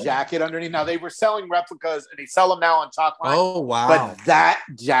leather jacket underneath. Now, they were selling replicas, and they sell them now on Chalk Line. Oh, wow. But that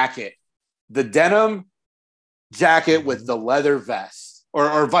jacket, the denim jacket with the leather vest,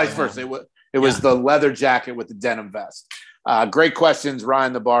 or vice versa. It was the leather jacket with the denim vest. Great questions,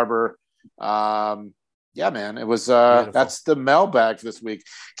 Ryan the Barber. Yeah, man, it was that's the mailbag for this week.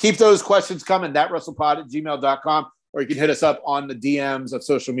 Keep those questions coming, thatwrestlepod@gmail.com, or you can hit us up on the DMs of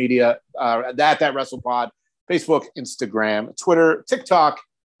social media that WrestlePod, Facebook, Instagram, Twitter, TikTok,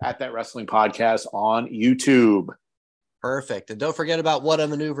 at That Wrestling Podcast on YouTube. Perfect. And don't forget about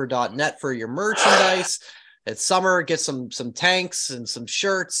whatamaneuver.net for your merchandise. It's summer, get some tanks and some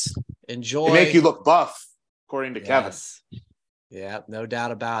shirts. Enjoy. They make you look buff, according to Kevin. Yeah, no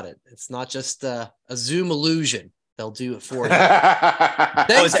doubt about it. It's not just a Zoom illusion. They'll do it for you.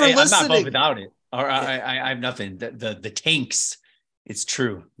 Thanks for listening. I'm not buff without it. Or I have nothing. The tanks, it's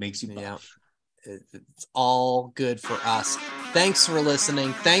true, makes you buff. Yeah. It's all good for us. Thanks for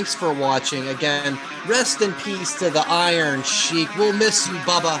listening. Thanks for watching. Again, rest in peace to the Iron Sheik. We'll miss you,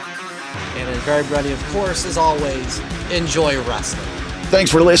 Bubba. And everybody, of course, as always, enjoy wrestling.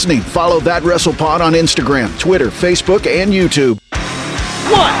 Thanks for listening. Follow That WrestlePod on Instagram, Twitter, Facebook, and YouTube.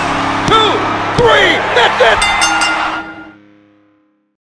 1, 2, 3, that's it!